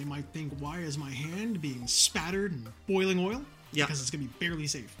guests, and they might think, why is my hand being spattered and boiling oil? Yeah. Because it's going to be barely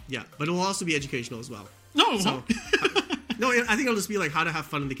safe. Yeah. But it will also be educational as well. No, it So, won't. no, I think it'll just be like how to have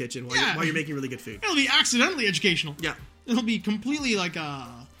fun in the kitchen while you're making really good food. It'll be accidentally educational. Yeah. It'll be completely like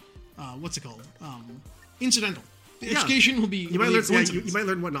what's it called? Incidental. The education will be. You might learn. Yeah, you might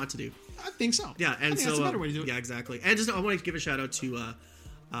learn what not to do. I think so. Yeah, and so that's a better way to do it. Yeah, exactly. And just I want to give a shout out to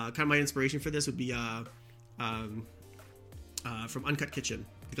kind of my inspiration for this would be from Uncut Kitchen,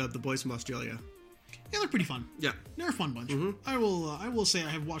 the boys from Australia. Yeah, they're pretty fun. Yeah, They're a fun bunch. Mm-hmm. I will say I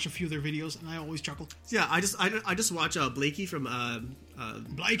have watched a few of their videos and I always chuckle. yeah. I just watch Blakey from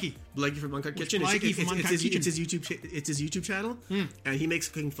Blakey. Uncut Kitchen. Blakey from Uncut Kitchen. It's his YouTube channel, and he makes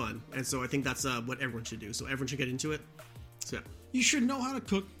cooking fun. And so I think that's what everyone should do. So everyone should get into it. So yeah. You should know how to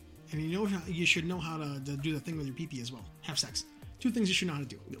cook, and you should know how to do the thing with your pee as well. Have sex. 2 things you should know how to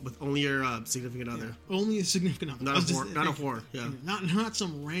do. With only your significant other. Yeah. Only a significant other. Not a whore. Not a whore. Yeah. Not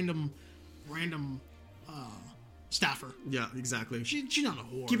some random staffer. Yeah, exactly. She's not a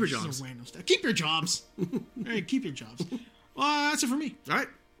whore. Keep your She's jobs. a random keep your jobs. All right, keep your jobs. Well, that's it for me. All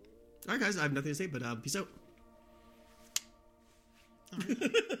right, guys. I have nothing to say, but peace out. All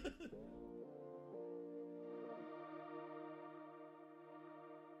right.